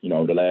 And,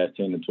 the last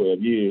 10 to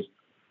 12 years,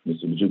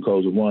 Mississippi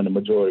JUCOs have won the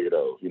majority of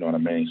those. You know what I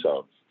mean?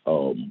 So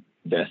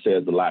that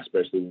says a lot,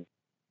 especially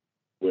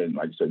when,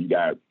 like I said, you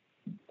got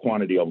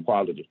quantity over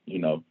quality.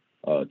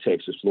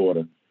 Texas,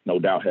 Florida, no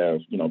doubt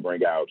have,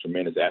 bring out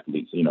tremendous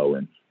athletes,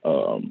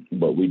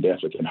 but we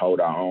definitely can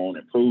hold our own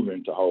and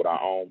proven to hold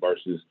our own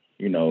versus,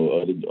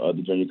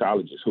 other junior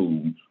colleges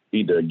who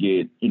either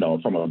get,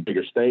 from a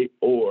bigger state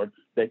or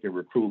they can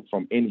recruit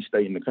from any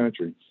state in the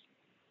country,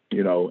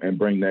 and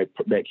bring that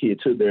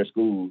kid to their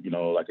school,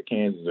 like a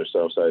Kansas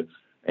or so.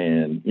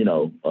 And,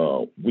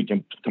 we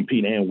can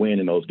compete and win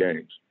in those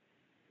games,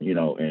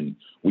 and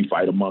we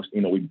fight amongst,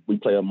 we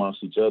play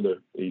amongst each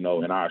other, in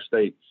our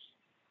state.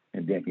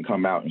 And then can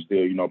come out and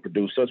still,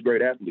 produce such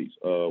great athletes.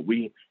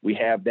 We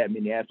have that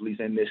many athletes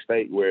in this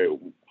state where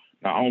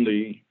not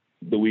only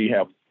do we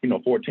have,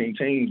 14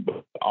 teams,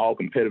 but all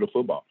competitive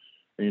football,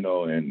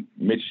 and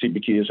Mississippi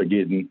kids are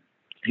getting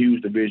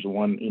huge Division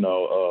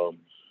I,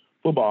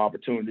 football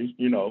opportunities,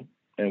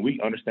 and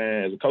we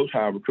understand as a coach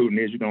how recruiting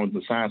is. You're going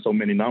to sign so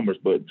many numbers,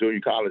 but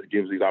junior college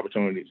gives these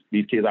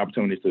kids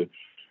opportunities to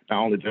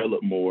not only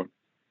develop more,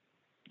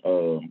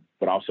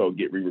 but also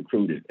get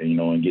re-recruited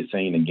and get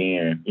seen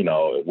again,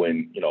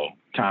 when,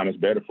 time is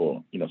better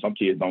for them. Some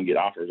kids don't get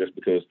offered just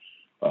because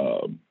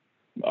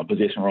a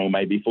position room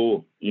may be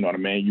full. You know what I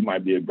mean? You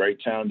might be a great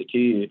talented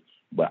kid,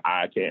 but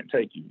I can't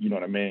take you. You know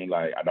what I mean?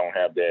 Like, I don't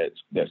have that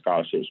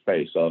scholarship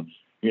space. So,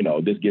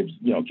 this gives,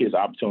 kids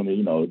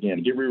opportunity, again,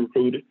 to get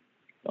re-recruited.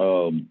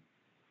 And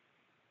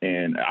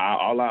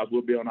all eyes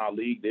will be on our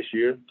league this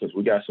year because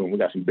we got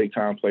some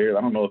big-time players.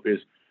 I don't know if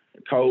it's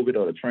COVID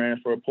or the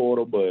transfer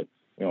portal, but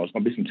it's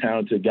going to be some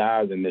talented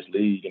guys in this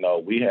league.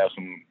 We have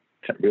some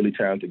really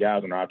talented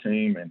guys on our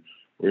team, and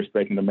we're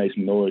expecting to make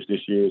some noise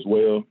this year as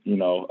well.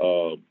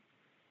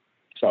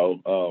 So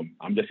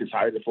I'm just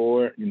excited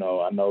for it.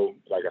 I know,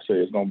 like I said,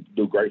 it's going to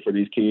do great for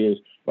these kids,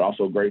 but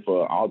also great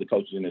for all the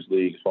coaches in this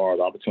league as far as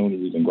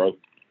opportunities and growth.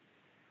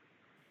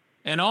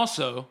 And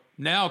also,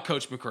 now,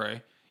 Coach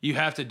McCray, you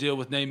have to deal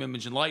with name,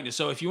 image, and likeness.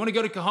 So if you want to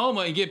go to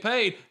Kahoma and get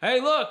paid, hey,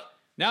 look,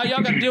 now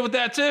y'all got to deal with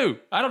that too.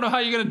 I don't know how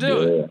you're going to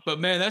do it, but,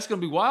 man, that's going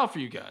to be wild for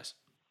you guys.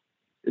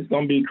 It's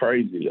going to be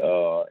crazy.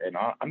 And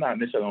I'm not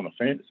necessarily on the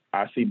fence.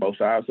 I see both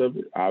sides of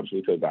it,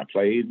 obviously, because I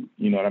played,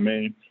 you know what I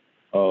mean?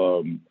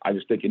 I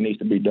just think it needs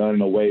to be done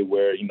in a way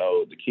where,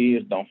 the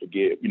kids don't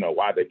forget,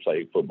 why they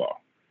played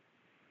football,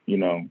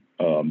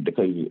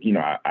 because,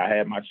 I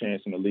had my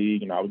chance in the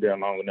league, I was there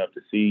long enough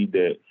to see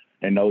that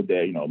and know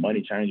that,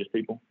 money changes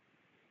people.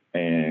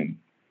 And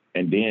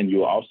then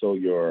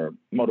your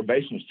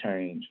motivations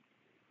change,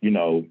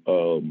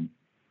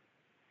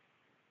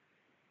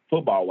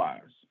 football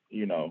wise,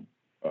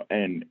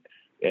 and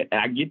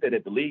I get that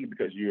at the league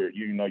because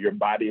your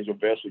body is your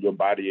vessel, your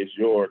body is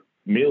your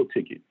meal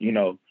ticket,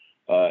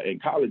 in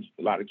college,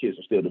 a lot of kids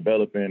are still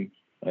developing.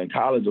 In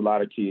college, a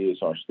lot of kids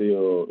are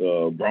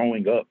still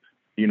growing up,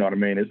 You know what I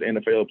mean? It's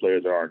NFL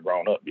players that aren't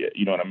grown up yet.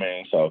 You know what I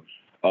mean? So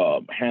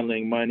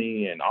handling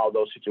money and all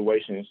those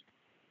situations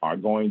are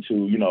going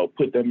to, you know,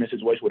 put them in a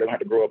situation where they're going to have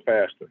to grow up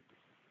faster.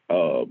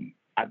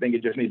 I think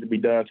it just needs to be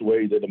done to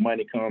where either the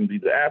money comes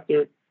either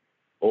after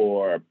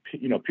or,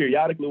 you know,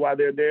 periodically while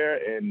they're there,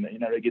 and, you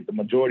know, they get the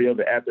majority of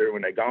it after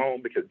when they're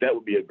gone, because that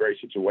would be a great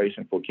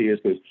situation for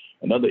kids. Because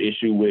another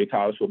issue with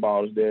college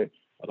football is that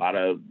a lot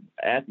of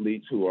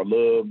athletes who are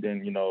loved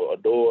and, you know,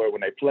 adored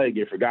when they play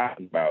get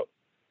forgotten about,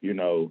 you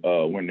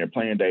know, when their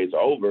playing days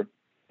are over.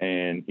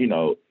 And, you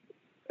know,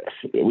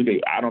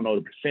 I don't know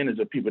the percentage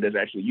of people that's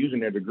actually using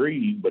their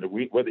degrees, but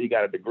whether he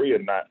got a degree or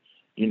not,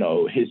 you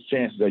know, his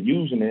chances of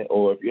using it,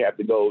 or if you have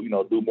to go, you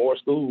know, do more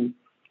school,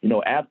 you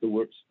know,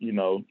 afterwards, you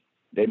know,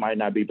 they might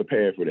not be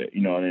prepared for that,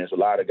 you know. And there's a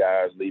lot of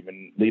guys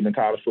leaving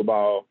college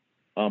football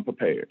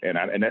unprepared, and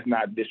that's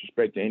not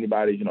disrespect to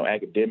anybody, you know,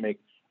 academic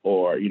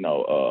or, you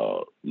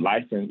know,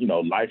 life and, you know,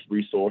 life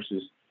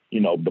resources,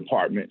 you know,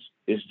 departments.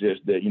 It's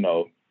just that, you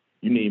know,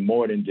 you need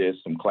more than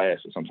just some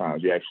classes.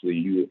 Sometimes you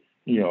actually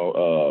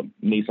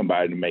need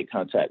somebody to make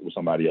contact with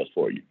somebody else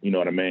for you. You know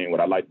what I mean? What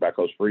I like about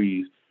Coach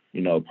Freeze,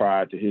 you know,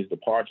 prior to his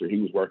departure,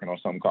 he was working on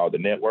something called the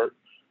Network,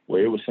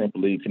 where it was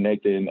simply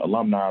connecting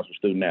alumni with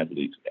student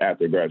athletes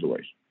after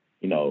graduation,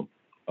 you know,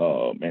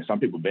 and some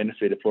people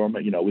benefited from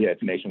it. You know, we had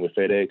connection with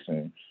FedEx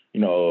and, you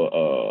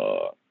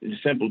know,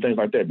 simple things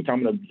like that,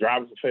 becoming a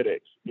driver for FedEx,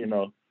 you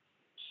know,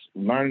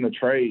 learning a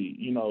trade,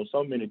 you know,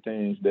 so many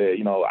things that,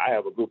 you know, I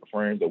have a group of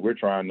friends that we're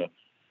trying to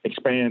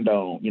expand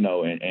on, you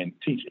know, and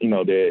teach, you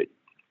know, that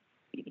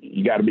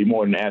you got to be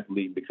more than an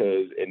athlete,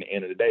 because in the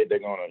end of the day, they're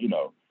going to, you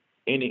know,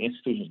 any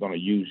institution is going to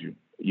use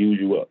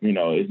you up. You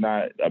know, it's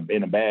not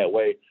in a bad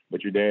way,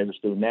 but you're there as a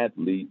student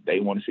athlete. They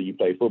want to see you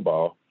play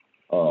football,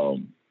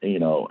 you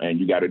know, and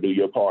you got to do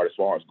your part as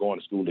far as going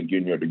to school and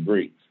getting your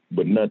degree,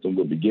 but nothing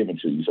will be given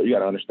to you. So you got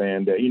to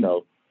understand that, you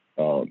know,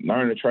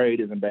 learning a trade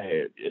isn't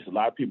bad. It's a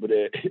lot of people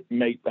that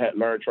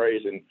learn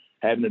trades, and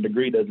having a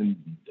degree doesn't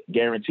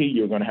guarantee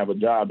you're going to have a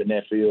job in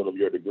that field of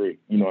your degree.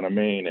 You know what I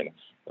mean? And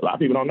a lot of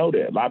people don't know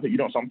that. A lot of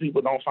people, some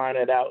people don't find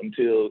that out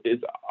until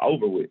it's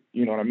over with.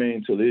 You know what I mean?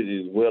 Until it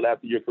is well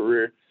after your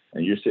career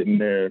and you're sitting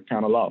there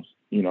kind of lost.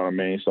 You know what I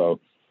mean? So,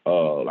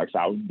 like I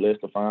said, I was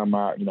blessed to find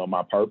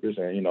my purpose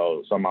and, you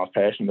know, something I was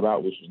passionate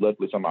about, which is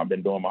luckily something I've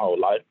been doing my whole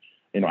life.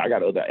 You know, I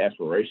got other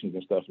aspirations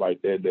and stuff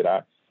like that that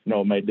I, you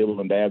know, may dibble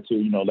and dab to,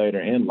 you know,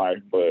 later in life.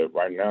 But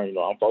right now, you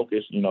know, I'm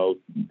focused. You know,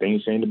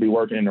 things seem to be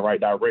working in the right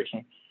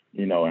direction,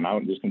 you know, and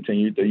I'll just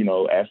continue to, you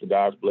know, ask for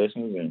God's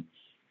blessings and,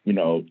 you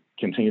know,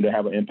 continue to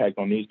have an impact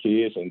on these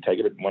kids and take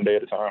it one day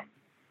at a time.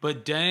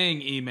 But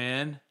dang,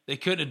 E-Man, they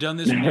couldn't have done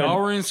this when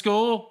y'all were in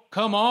school?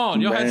 Come on.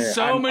 Y'all had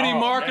so many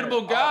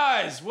marketable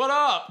guys. What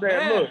up,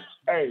 man? Look,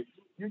 hey,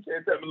 you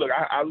can't tell me. Look,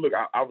 I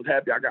was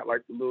happy. I got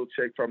like the little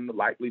check from the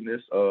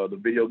likeliness, the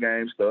video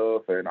game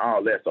stuff and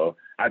all that. So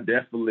I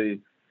definitely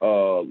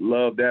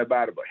love that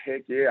about it. But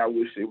heck yeah, I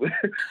wish it was.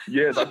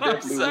 Yes, I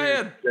definitely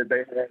wish that they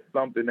had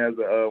something as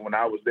when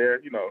I was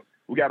there. You know,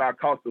 we got our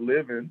cost of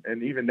living,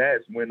 and even that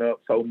went up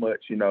so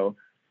much. You know,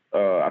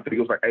 I think it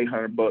was like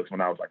 $800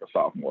 when I was like a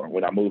sophomore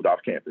when I moved off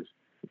campus.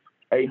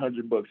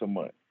 $800 a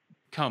month.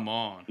 Come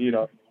on. You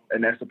know,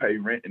 and that's to pay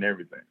rent and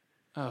everything.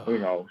 Oh. You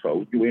know,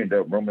 so you end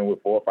up rooming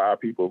with 4 or 5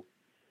 people.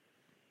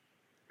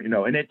 You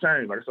know, and it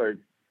changed. Like I said,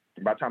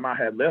 by the time I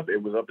had left,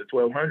 it was up to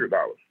 $1,200.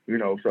 You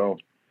know, so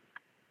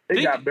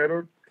it got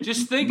better.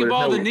 Just think of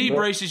all the knee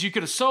braces you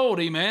could have sold,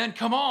 man.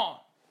 Come on.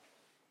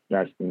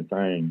 That's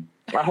insane.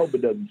 I hope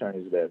it doesn't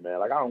change that, man.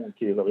 Like, I don't want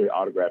kids over here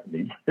autographing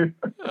me.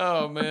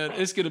 Oh, man,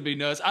 it's going to be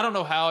nuts. I don't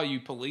know how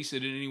you police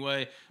it in any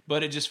way,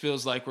 but it just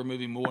feels like we're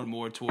moving more and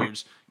more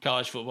towards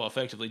college football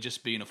effectively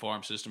just being a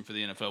farm system for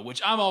the NFL,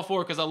 which I'm all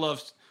for because I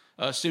love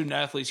student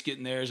athletes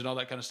getting theirs and all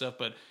that kind of stuff.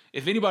 But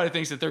if anybody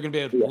thinks that they're going to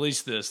be able to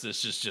police this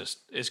is just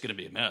it's going to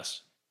be a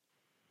mess.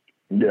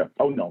 Yeah.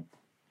 Oh, no.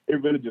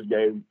 It really just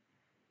gave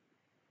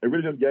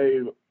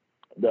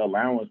the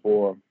allowance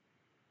for,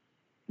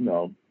 you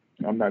know,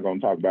 I'm not going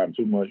to talk about it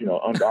too much, you know,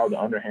 all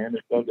the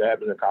underhanded stuff that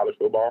happens in college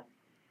football,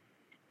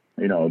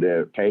 you know,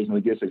 that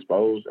occasionally gets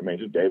exposed. I mean,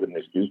 just gave it an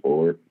excuse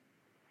for it.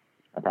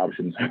 I probably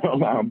shouldn't say it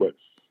aloud, but,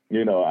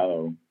 you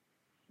know,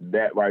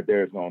 that right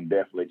there is going to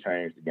definitely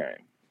change the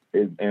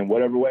game. In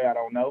whatever way, I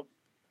don't know.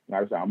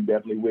 Like I said, I'm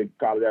definitely with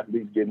college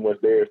athletes getting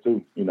what's theirs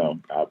too, you know,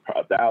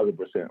 1,000%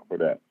 for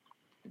that.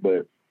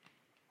 But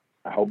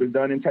I hope it's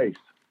done in taste,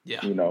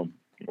 you know,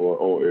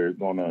 or it's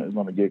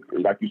gonna get,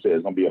 like you said,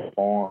 it's gonna be a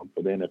farm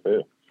for the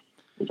NFL.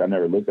 Which I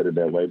never looked at it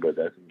that way, but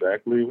that's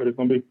exactly what it's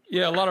going to be.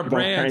 Yeah, a lot of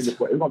brands. It's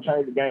going to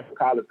change the game for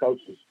college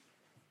coaches,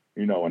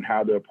 you know, and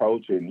how they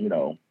approach it. And, you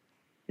know,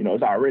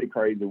 it's already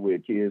crazy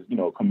with kids, you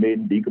know,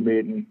 committing,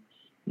 decommitting,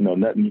 you know,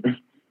 nothing.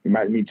 You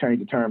might need to change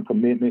the term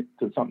commitment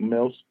to something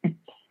else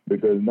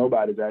because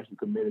nobody's actually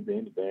committed to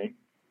anything.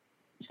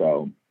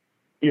 So,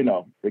 you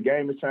know, the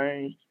game has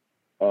changed.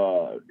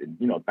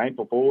 You know,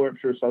 thankful for it. I'm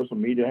sure social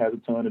media has a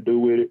ton to do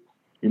with it,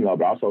 you know,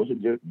 but also it's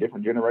a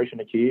different generation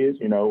of kids,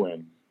 you know,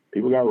 and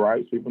people got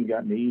rights, people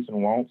got needs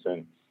and wants,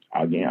 and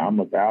again, I'm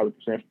 1,000%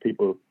 for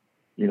people,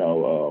 you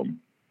know,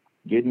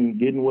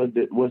 getting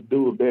what's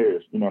due of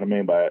theirs. You know what I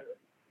mean by it.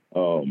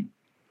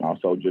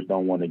 Also, just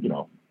don't want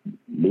to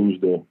lose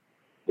the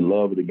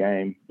love of the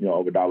game,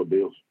 over dollar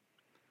bills.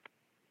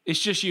 It's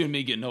just you and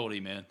me getting old,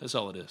 man. That's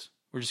all it is.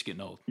 We're just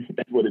getting old.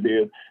 That's what it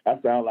is. I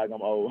sound like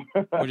I'm old.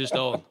 We're just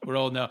old. We're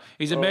old now.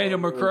 He's Emmanuel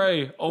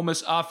McCray, Ole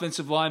Miss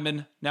offensive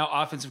lineman, now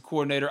offensive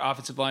coordinator,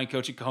 offensive line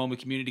coach at Coahoma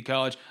Community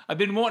College. I've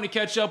been wanting to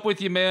catch up with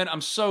you, man.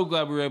 I'm so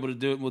glad we were able to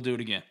do it, and we'll do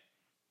it again.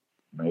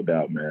 No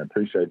doubt, man.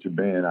 Appreciate you,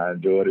 Ben. I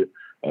enjoyed it.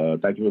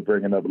 Thank you for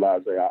bringing up a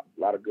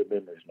lot of good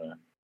memories, man.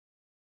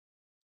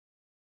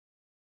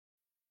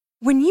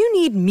 When you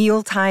need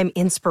mealtime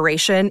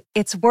inspiration,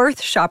 it's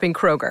worth shopping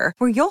Kroger,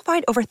 where you'll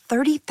find over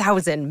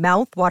 30,000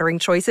 mouth-watering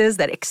choices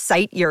that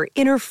excite your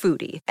inner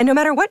foodie. And no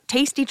matter what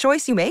tasty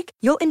choice you make,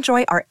 you'll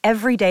enjoy our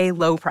everyday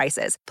low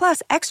prices,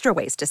 plus extra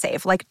ways to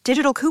save, like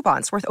digital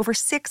coupons worth over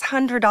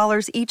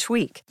 $600 each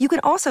week. You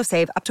can also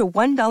save up to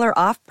 $1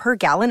 off per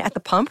gallon at the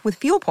pump with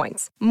fuel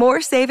points.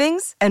 More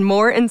savings and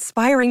more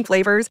inspiring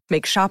flavors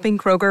make shopping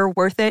Kroger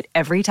worth it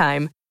every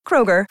time.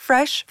 Kroger,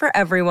 fresh for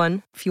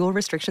everyone. Fuel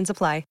restrictions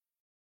apply.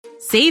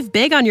 Save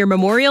big on your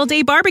Memorial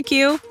Day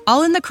barbecue,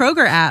 all in the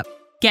Kroger app.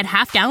 Get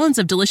half gallons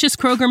of delicious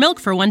Kroger milk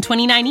for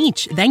 $1.29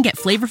 each. Then get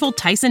flavorful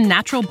Tyson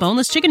natural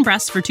boneless chicken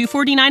breasts for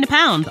 $2.49 a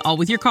pound, all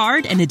with your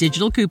card and a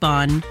digital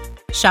coupon.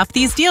 Shop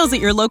these deals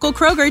at your local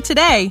Kroger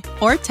today,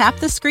 or tap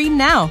the screen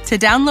now to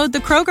download the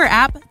Kroger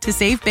app to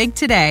save big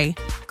today.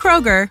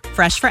 Kroger,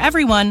 fresh for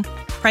everyone.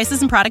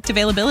 Prices and product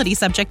availability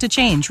subject to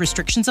change.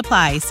 Restrictions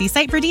apply. See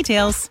site for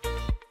details.